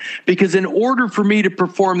perform, because in order for me to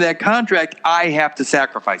perform that contract, I have to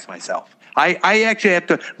sacrifice myself. I actually have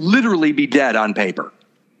to literally be dead on paper.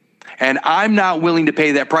 And I'm not willing to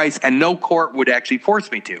pay that price, and no court would actually force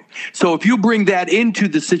me to. So if you bring that into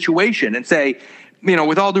the situation and say, you know,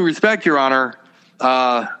 with all due respect, Your Honor,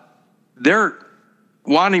 they're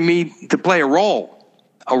wanting me to play a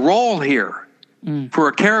role here for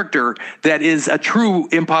a character that is a true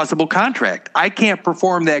impossible contract. I can't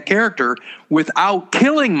perform that character without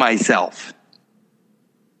killing myself.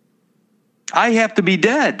 I have to be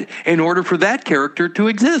dead in order for that character to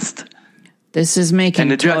exist. This is making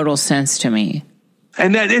total sense to me.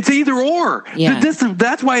 And that it's either or. Yeah.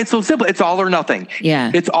 That's why it's so simple. It's all or nothing.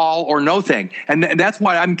 Yeah. It's all or nothing. And that's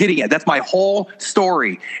why I'm getting at. That's my whole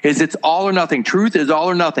story, is it's all or nothing. Truth is all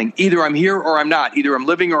or nothing. Either I'm here or I'm not. Either I'm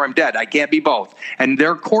living or I'm dead. I can't be both. And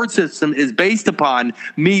their court system is based upon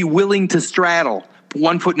me willing to straddle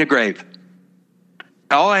one foot in the grave.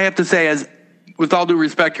 All I have to say is, with all due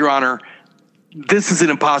respect, Your Honor, this is an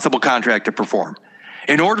impossible contract to perform.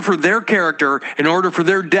 In order for their character, in order for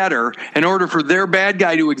their debtor, in order for their bad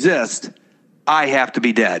guy to exist, I have to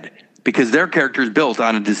be dead, because their character is built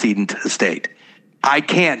on a decedent estate. I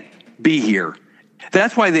can't be here.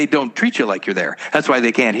 That's why they don't treat you like you're there. That's why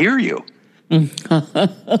they can't hear you. Does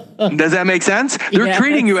that make sense? They're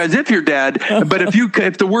treating you as if you're dead, but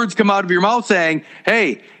if the words come out of your mouth saying,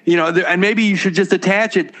 hey, you know, and maybe you should just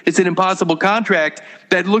attach it, it's an impossible contract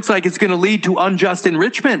that looks like it's going to lead to unjust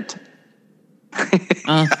enrichment.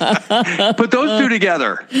 Put those two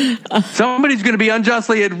together. Somebody's going to be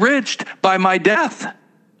unjustly enriched by my death,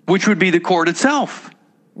 which would be the court itself.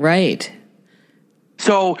 Right.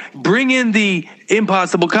 So bring in the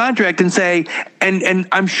impossible contract and say, and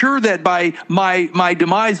I'm sure that by my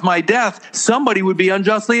demise, my death, somebody would be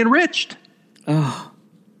unjustly enriched. Oh.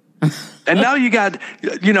 And now you got,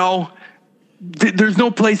 you know, there's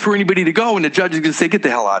no place for anybody to go, and the judge is going to say, get the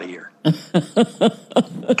hell out of here.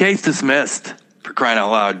 Case dismissed, for crying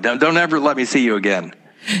out loud. Don't ever let me see you again.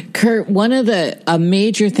 Kurt, a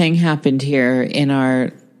major thing happened here in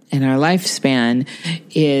our lifespan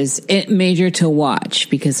is it major to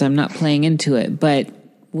watch, because I'm not playing into it, but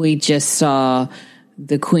we just saw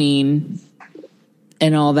the Queen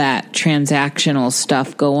and all that transactional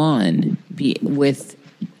stuff go on we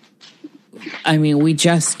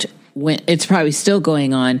just went, it's probably still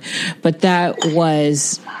going on, but that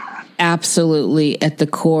was absolutely at the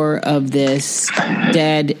core of this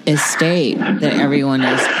dead estate that everyone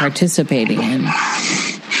is participating in.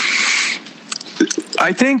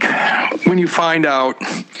 I think when you find out,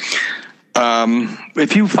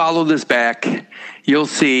 if you follow this back, you'll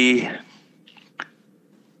see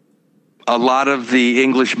a lot of the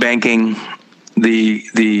English banking,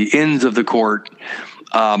 the ins of the court.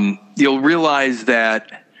 You'll realize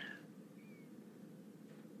that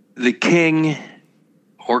the king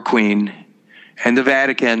or queen and the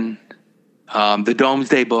Vatican, the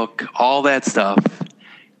Domesday Book, all that stuff,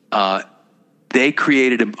 they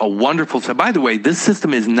created a wonderful system. By the way, this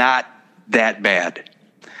system is not that bad.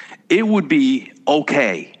 It would be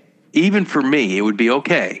okay, even for me, it would be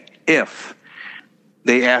okay if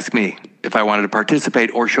they asked me if I wanted to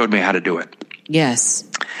participate or showed me how to do it. Yes.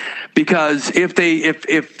 Because if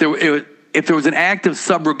there was an act of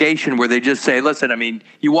subrogation where they just say, listen, I mean,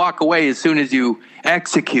 you walk away as soon as you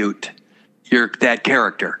execute that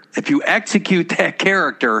character. If you execute that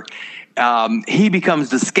character, he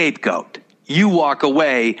becomes the scapegoat. You walk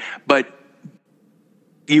away, but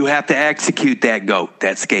you have to execute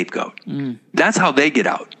that scapegoat. That's how they get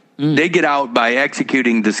out. They get out by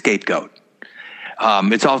executing the scapegoat.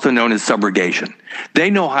 It's also known as subrogation. They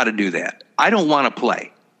know how to do that. I don't want to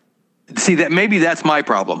play. See, that maybe that's my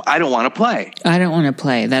problem. I don't want to play. I don't want to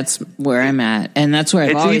play. That's where I'm at. And that's where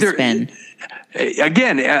I've always been.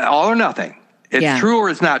 Again, all or nothing. It's true or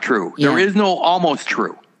it's not true. Yeah. There is no almost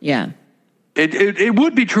true. Yeah. It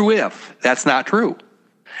would be true if that's not true.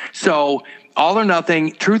 So all or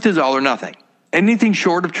nothing, truth is all or nothing. Anything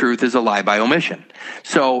short of truth is a lie by omission.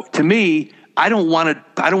 So to me, I don't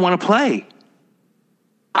want to play.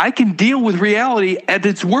 I can deal with reality at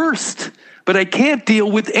its worst, but I can't deal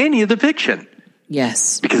with any of the fiction.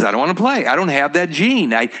 Yes. Because I don't want to play. I don't have that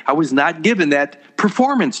gene. I was not given that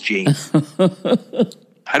performance gene.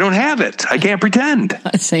 I don't have it. I can't pretend.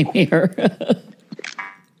 Same here.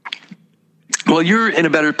 Well, you're in a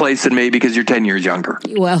better place than me because you're 10 years younger.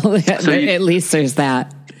 Well, at least there's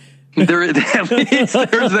that. At least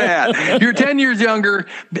there's that. You're 10 years younger,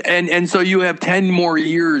 and so you have 10 more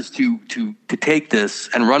years to take this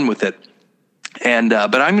and run with it. And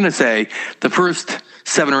but I'm going to say the first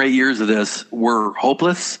 7 or 8 years of this were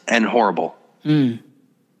hopeless and horrible.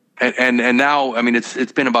 And now, I mean,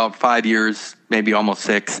 it's been about 5 years, maybe almost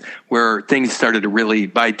 6, where things started to really,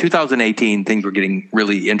 by 2018, things were getting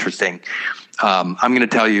really interesting. I'm going to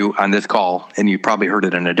tell you on this call, and you probably heard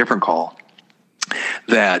it in a different call,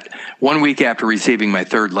 that 1 week after receiving my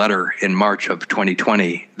third letter in March of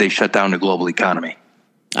 2020, they shut down the global economy.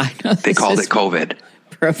 I know. They called it COVID.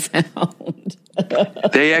 Profound.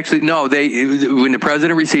 They actually, no, when the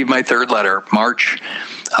president received my third letter,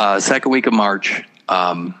 second week of March,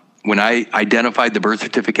 when I identified the birth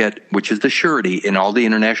certificate, which is the surety in all the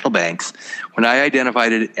international banks, when I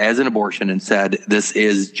identified it as an abortion and said, this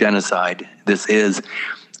is genocide, this is,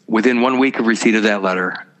 within 1 week of receipt of that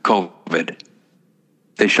letter, COVID,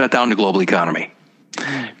 they shut down the global economy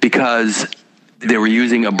because they were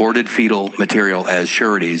using aborted fetal material as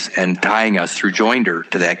sureties and tying us through joinder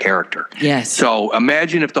to that character. Yes. So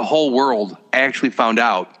imagine if the whole world actually found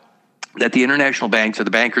out that the international banks or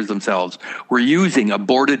the bankers themselves were using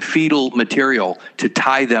aborted fetal material to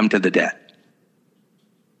tie them to the debt.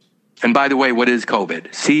 And by the way, what is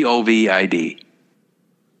COVID? COVID.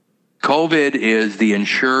 COVID is the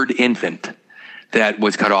insured infant that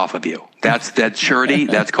was cut off of you. That's surety.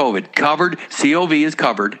 That's COVID. Covered. COV is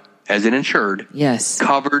covered as an insured. Yes.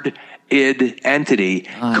 Covered id entity.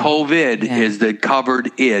 COVID is the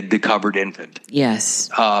covered id, the covered infant. Yes.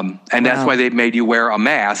 And that's why they made you wear a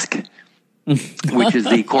mask, which is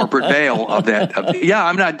the corporate veil of that.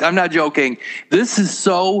 I'm not joking. This is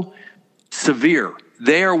so severe.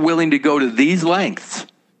 They are willing to go to these lengths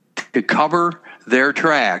to cover their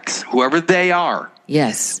tracks, whoever they are.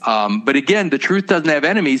 Yes. But again, the truth doesn't have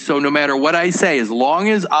enemies. So no matter what I say, as long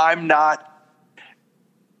as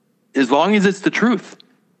it's the truth,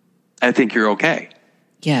 I think you're okay.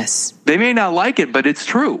 Yes. They may not like it, but it's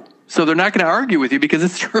true. So they're not going to argue with you because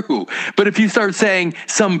it's true. But if you start saying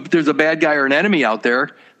there's a bad guy or an enemy out there,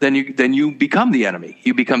 then you become the enemy.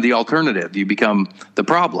 You become the alternative. You become the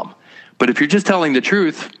problem. But if you're just telling the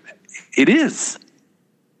truth, it is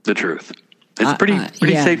the truth. It's a pretty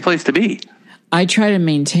safe place to be. I try to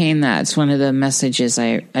maintain that. It's one of the messages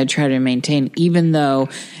I try to maintain, even though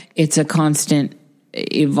it's a constant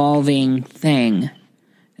evolving thing,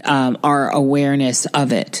 our awareness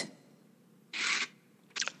of it.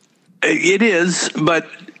 It is, but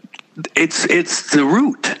it's the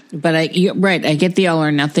root. But I get the all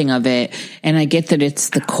or nothing of it, and I get that it's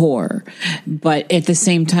the core. But at the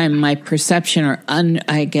same time, my perception or the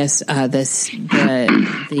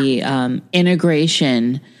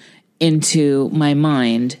integration into my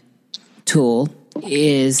mind tool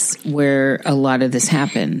is where a lot of this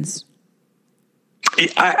happens.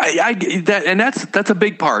 That's a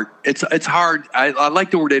big part. It's hard. I like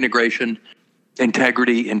the word integration.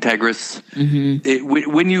 Integrity, integrous.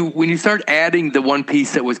 Mm-hmm. When you start adding the one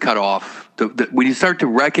piece that was cut off, when you start to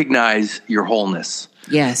recognize your wholeness.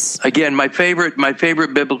 Yes. Again, my favorite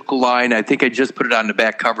biblical line. I think I just put it on the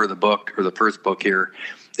back cover of the book or the first book here.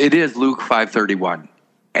 It is Luke 5:31,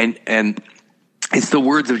 and it's the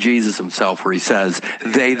words of Jesus himself where he says,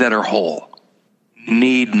 "They that are whole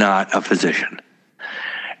need not a physician,"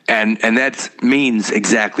 and that means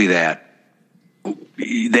exactly that.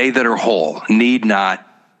 They that are whole need not.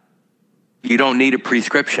 You don't need a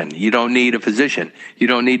prescription. You don't need a physician. You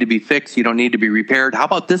don't need to be fixed. You don't need to be repaired. How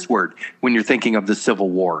about this word when you're thinking of the Civil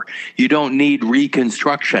War? You don't need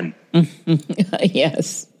reconstruction.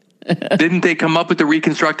 Yes. Didn't they come up with the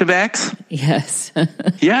Reconstructive Acts? Yes.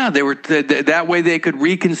 Yeah, they were that way they could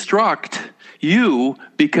reconstruct you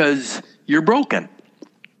because you're broken.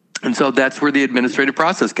 And so that's where the administrative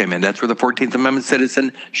process came in. That's where the 14th Amendment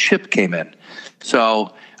citizenship came in.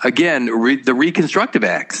 So, again, the Reconstructive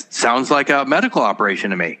Acts sounds like a medical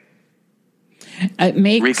operation to me. It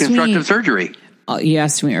makes Reconstructive surgery. You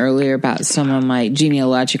asked me earlier about some of my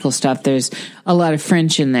genealogical stuff. There's a lot of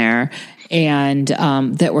French in there, and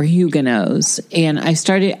that were Huguenots. And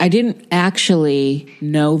I didn't actually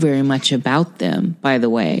know very much about them, by the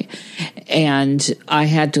way. And I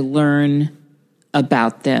had to learn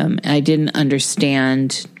about them. I didn't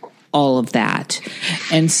understand all of that.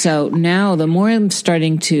 And so now the more I'm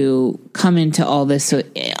starting to come into all this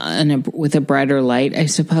with a brighter light, I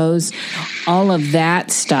suppose, all of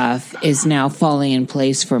that stuff is now falling in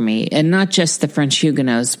place for me. And not just the French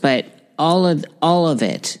Huguenots, but all of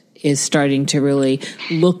it is starting to really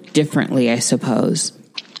look differently, I suppose.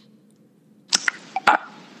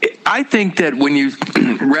 I think that when you,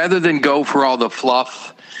 rather than go for all the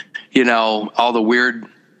fluff, all the weird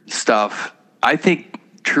stuff, I think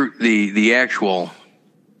the actual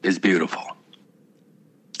is beautiful.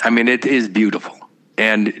 I mean, it is beautiful.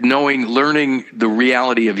 And learning the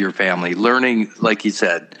reality of your family, learning, like you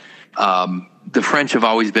said, the French have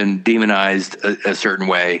always been demonized a certain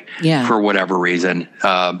way for whatever reason.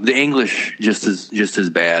 The English just as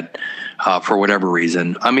bad for whatever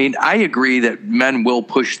reason. I mean, I agree that men will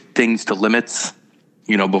push things to limits,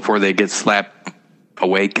 before they get slapped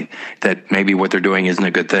awake, that maybe what they're doing isn't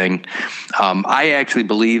a good thing. I actually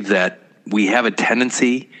believe that we have a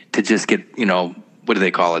tendency to just get, what do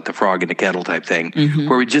they call it? The frog in the kettle type thing,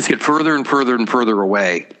 where we just get further and further and further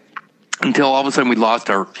away until all of a sudden we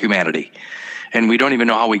lost our humanity and we don't even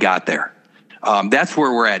know how we got there. That's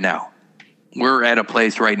where we're at now. We're at a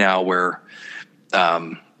place right now where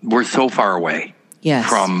we're so far away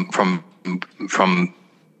from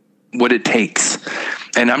what it takes.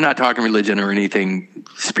 And I'm not talking religion or anything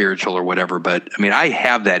spiritual or whatever, but I mean, I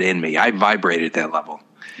have that in me. I vibrate at that level.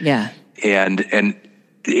 Yeah. And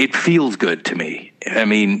it feels good to me. I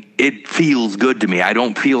mean, it feels good to me. I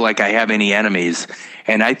don't feel like I have any enemies.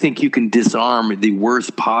 And I think you can disarm the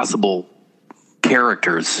worst possible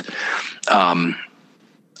characters.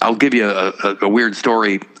 I'll give you a weird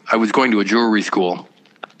story. I was going to a jewelry school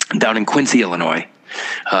down in Quincy, Illinois.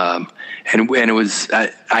 And it was,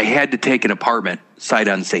 I had to take an apartment sight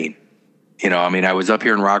unseen. I was up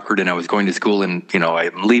here in Rockford and I was going to school and,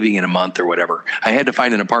 I'm leaving in a month or whatever. I had to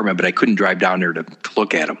find an apartment, but I couldn't drive down there to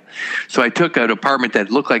look at them. So I took an apartment that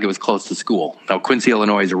looked like it was close to school. Now, Quincy,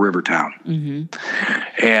 Illinois is a river town.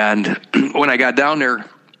 Mm-hmm. And when I got down there,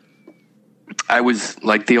 I was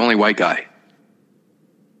like the only white guy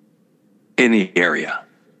in the area.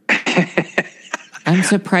 I'm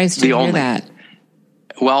surprised to hear that.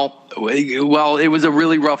 Well, it was a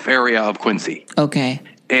really rough area of Quincy. Okay.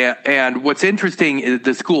 And what's interesting is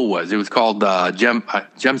the school it was called Gem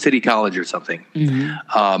City College or something.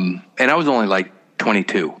 Mm-hmm. And I was only like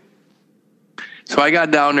 22. So I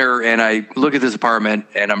got down there and I look at this apartment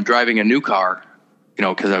and I'm driving a new car,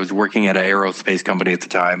 because I was working at an aerospace company at the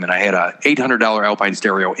time. And I had a $800 Alpine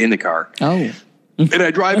stereo in the car. Oh. And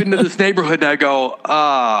I drive into this neighborhood and I go,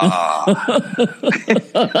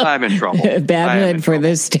 I'm in trouble. Bad hood for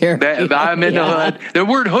this stereo. I'm in the hood. The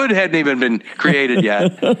word hood hadn't even been created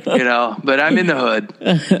yet, but I'm in the hood.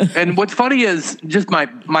 And what's funny is just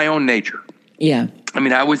my own nature. Yeah. I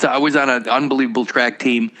mean, I was on an unbelievable track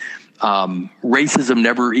team. Racism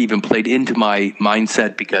never even played into my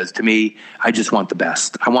mindset because to me, I just want the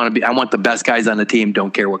best. I want the best guys on the team.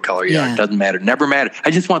 Don't care what color you are. It doesn't matter. Never matter. I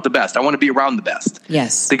just want the best. I want to be around the best.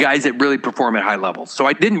 Yes. The guys that really perform at high levels. So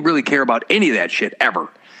I didn't really care about any of that shit ever.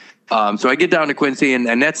 So I get down to Quincy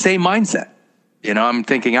and that same mindset, I'm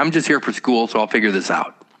thinking I'm just here for school. So I'll figure this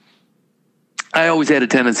out. I always had a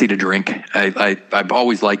tendency to drink. I've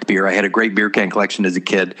always liked beer. I had a great beer can collection as a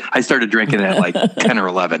kid. I started drinking at like 10 or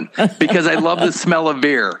 11 because I love the smell of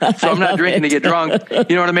beer. So I'm not drinking to get drunk.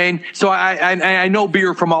 You know what I mean? So I know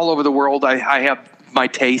beer from all over the world. I have my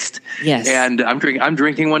taste. Yes. And I'm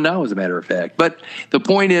drinking one now, as a matter of fact. But the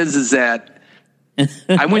point is that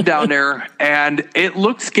I went down there and it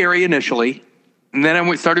looked scary initially. And then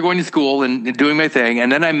I started going to school and doing my thing. And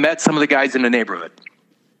then I met some of the guys in the neighborhood.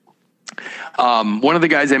 One of the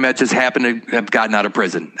guys I met just happened to have gotten out of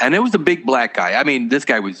prison. And it was a big black guy. I mean, this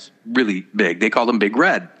guy was really big. They called him Big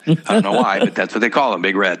Red. I don't know why, but that's what they call him,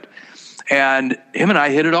 Big Red. And him and I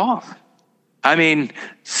hit it off. I mean,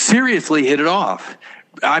 seriously hit it off.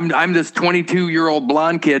 I'm this 22-year-old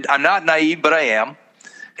blonde kid. I'm not naive, but I am.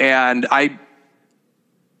 And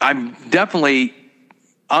I'm definitely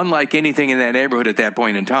unlike anything in that neighborhood at that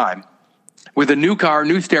point in time. With a new car,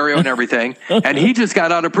 new stereo and everything. And he just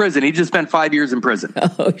got out of prison. He just spent 5 years in prison.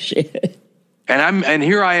 Oh, shit. And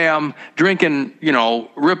here I am drinking,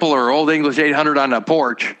 Ripple or Old English 800 on a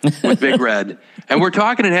porch with Big Red. And we're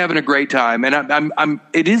talking and having a great time. And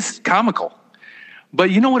it is comical. But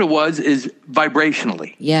you know what it was is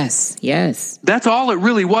vibrationally. Yes, yes. That's all it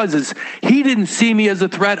really was is he didn't see me as a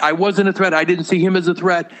threat. I wasn't a threat. I didn't see him as a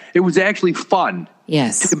threat. It was actually fun.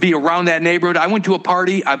 Yes. To be around that neighborhood. I went to a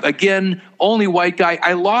party. Again, only white guy.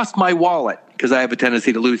 I lost my wallet because I have a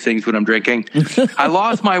tendency to lose things when I'm drinking. I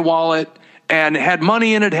lost my wallet and had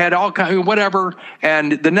money in it, had all kind of whatever.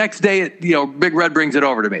 And the next day, Big Red brings it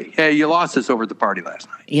over to me. Hey, you lost this over at the party last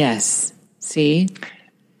night. Yes. See?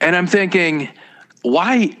 And I'm thinking,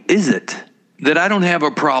 why is it that I don't have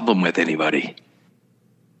a problem with anybody?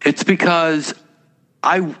 It's because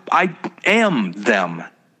I am them.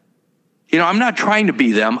 I'm not trying to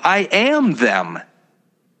be them. I am them.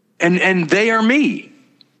 And they are me.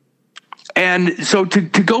 And so to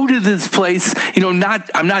go to this place, I'm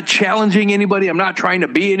not challenging anybody. I'm not trying to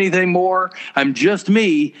be anything more. I'm just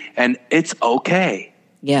me, and it's okay.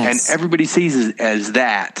 Yes. And everybody sees it as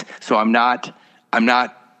that. So I'm not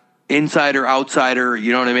insider, outsider.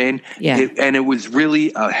 You know what I mean? Yeah. And it was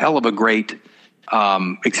really a hell of a great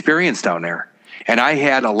experience down there. And I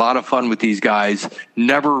had a lot of fun with these guys.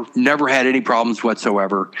 Never had any problems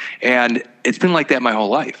whatsoever. And it's been like that my whole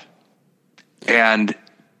life. And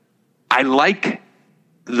I like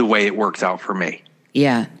the way it works out for me.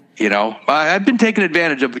 Yeah. I've been taken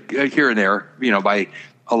advantage of here and there, by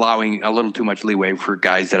allowing a little too much leeway for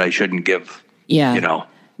guys that I shouldn't give,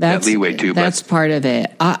 that leeway to. That's part of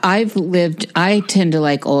it. I tend to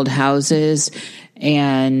like old houses.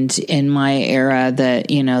 And in my era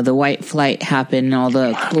the white flight happened, all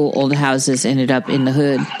the cool old houses ended up in the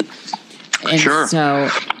hood. And sure. So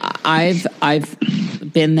I've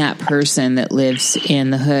been that person that lives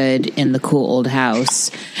in the hood in the cool old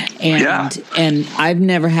house. And I've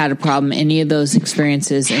never had a problem any of those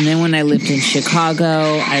experiences. And then when I lived in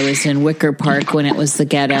Chicago, I was in Wicker Park when it was the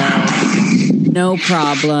ghetto. No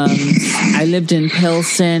problems. I lived in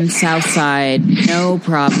Pilsen, South Side. No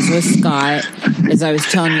problems with Scott, as I was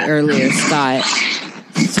telling you earlier, Scott.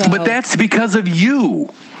 So, but that's because of you.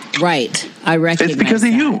 Right. I recognize it's because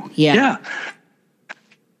of you. Yeah.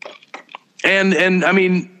 And I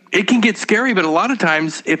mean, it can get scary, but a lot of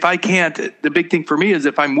times if I can't, the big thing for me is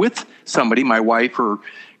if I'm with somebody, my wife or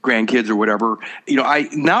grandkids or whatever,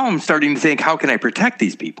 I'm starting to think, how can I protect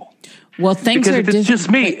these people? Well, things because are if it's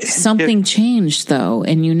just me. Something changed, though,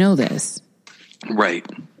 and you know this. Right.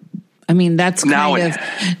 I mean, that's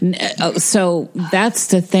so that's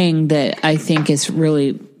the thing that I think is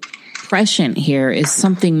really prescient here is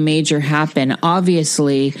something major happened.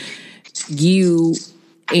 Obviously, you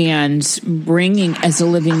and as a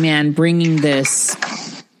living man, bringing this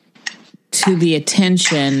to the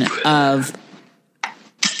attention of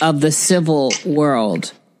the civil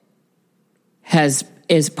world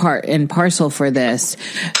is part and parcel for this.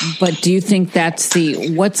 But do you think that's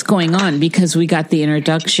what's going on? Because we got the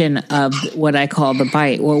introduction of what I call the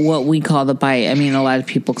bite, or what we call the bite. I mean, a lot of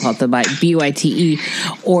people call it the bite, BYTE,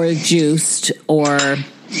 or juiced, or,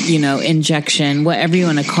 injection, whatever you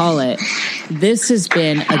want to call it. This has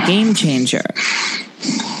been a game changer.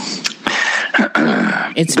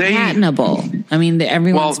 It's patentable. I mean,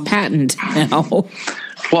 everyone's patent now.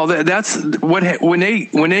 Well, that's when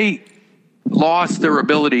they lost their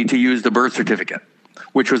ability to use the birth certificate,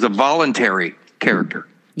 which was a voluntary character.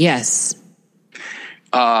 Yes.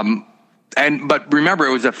 But remember,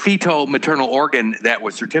 it was a fetal-maternal organ that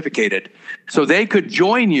was certificated, so they could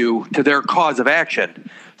join you to their cause of action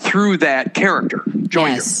through that character.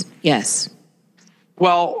 Yes.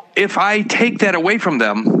 Well, if I take that away from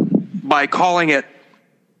them by calling it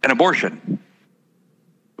an abortion,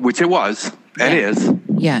 which it was and is,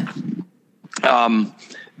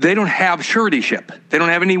 they don't have suretyship. They don't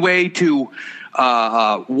have any way to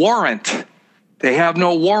warrant. They have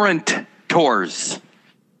no warrantors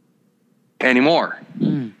anymore.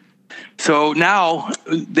 So now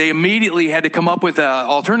they immediately had to come up with an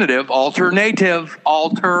alternative.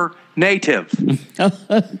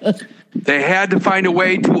 They had to find a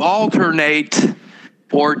way to alternate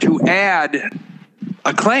or to add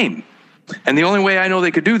a claim. And the only way I know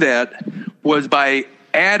they could do that was by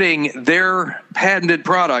adding their patented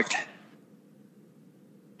product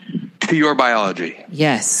to your biology.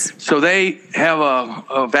 Yes. So they have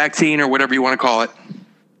a vaccine or whatever you want to call it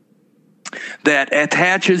that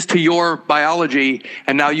attaches to your biology,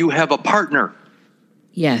 and now you have a partner.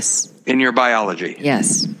 Yes. In your biology.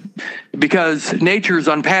 Yes. Because nature is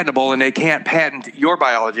unpatentable and they can't patent your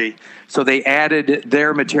biology, so they added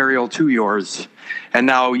their material to yours, and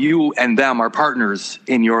now you and them are partners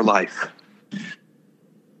in your life.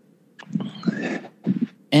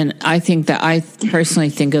 And I think that I personally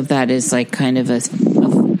think of that as like kind of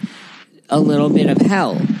a little bit of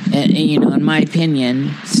hell, in my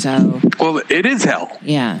opinion. So, well, it is hell.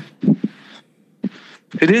 Yeah.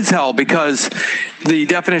 It is hell because the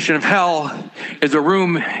definition of hell is a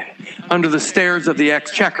room under the stairs of the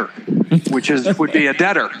exchequer, which would be a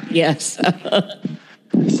debtor. Yes.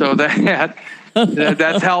 So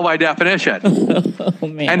that's hell by definition. Oh,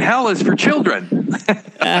 man. And hell is for children.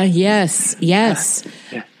 Yes.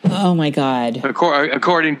 Oh, my God.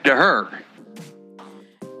 According to her.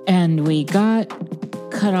 And we got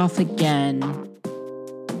cut off again,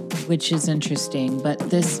 which is interesting. But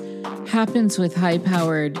this happens with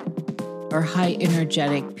high-powered or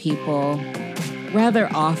high-energetic people rather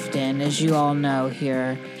often, as you all know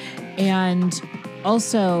here. And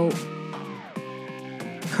also,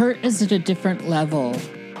 Kurt is at a different level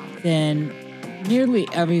than nearly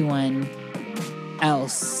everyone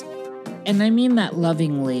else. And I mean that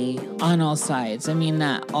lovingly on all sides. I mean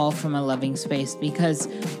that all from a loving space, because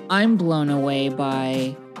I'm blown away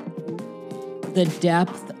by the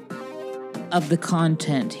depth of the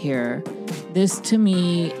content here. This to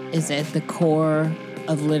me is at the core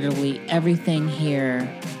of literally everything here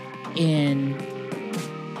in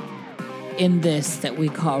this that we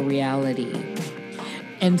call reality.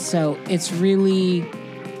 And so it's really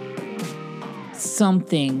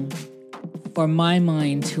something for my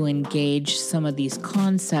mind to engage some of these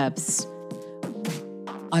concepts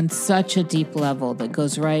on such a deep level that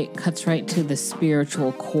cuts right to the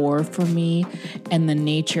spiritual core for me and the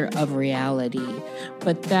nature of reality.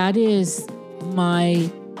 But that is my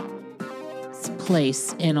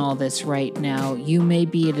place in all this right now. You may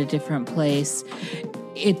be at a different place.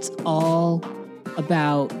 It's all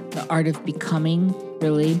about the art of becoming,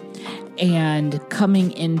 really, and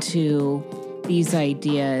coming into these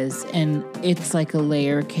ideas. And it's like a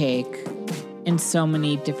layer cake in so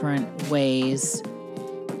many different ways.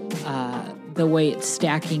 The way it's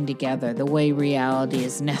stacking together, the way reality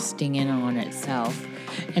is nesting in on itself.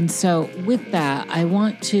 And so with that, I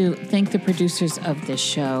want to thank the producers of this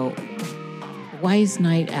show: Wise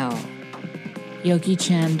Night Owl, Yogi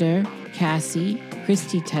Chander, Cassie,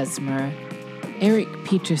 Christy Tesmer, Eric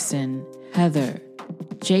Peterson, Heather,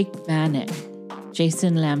 Jake Vanek,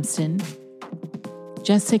 Jason Lamson,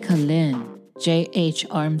 Jessica Lynn, J.H.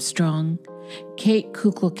 Armstrong, Kate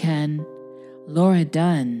Kukulkan, Laura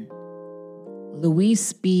Dunn,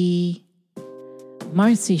 Luis B.,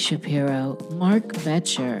 Marcy Shapiro, Mark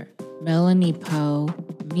Betcher, Melanie Poe,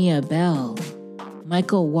 Mia Bell,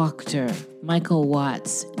 Michael Wachter, Michael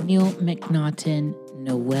Watts, Neil McNaughton,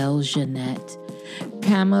 Noelle Jeanette,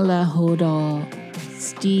 Pamela Hodal,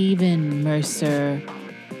 Stephen Mercer,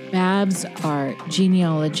 Babs Art,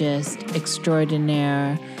 genealogist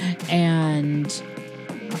extraordinaire and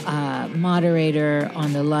moderator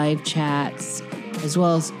on the live chats, as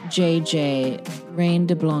well as JJ, Rain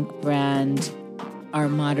DeBlanc Brand, our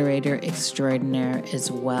moderator extraordinaire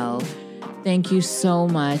as well. Thank you so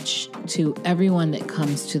much to everyone that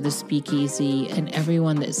comes to the Speakeasy and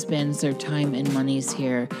everyone that spends their time and monies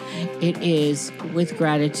here. It is with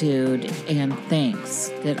gratitude and thanks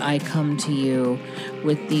that I come to you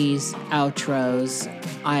with these outros.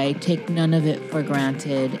 I take none of it for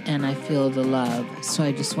granted, and I feel the love. So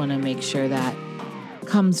I just want to make sure that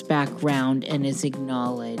comes back round and is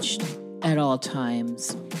acknowledged at all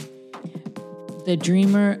times. The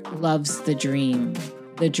dreamer loves the dream.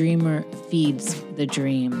 The dreamer feeds the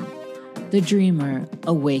dream. The dreamer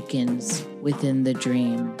awakens within the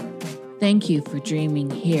dream. Thank you for dreaming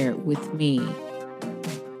here with me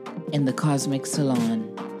in the Cosmic Salon.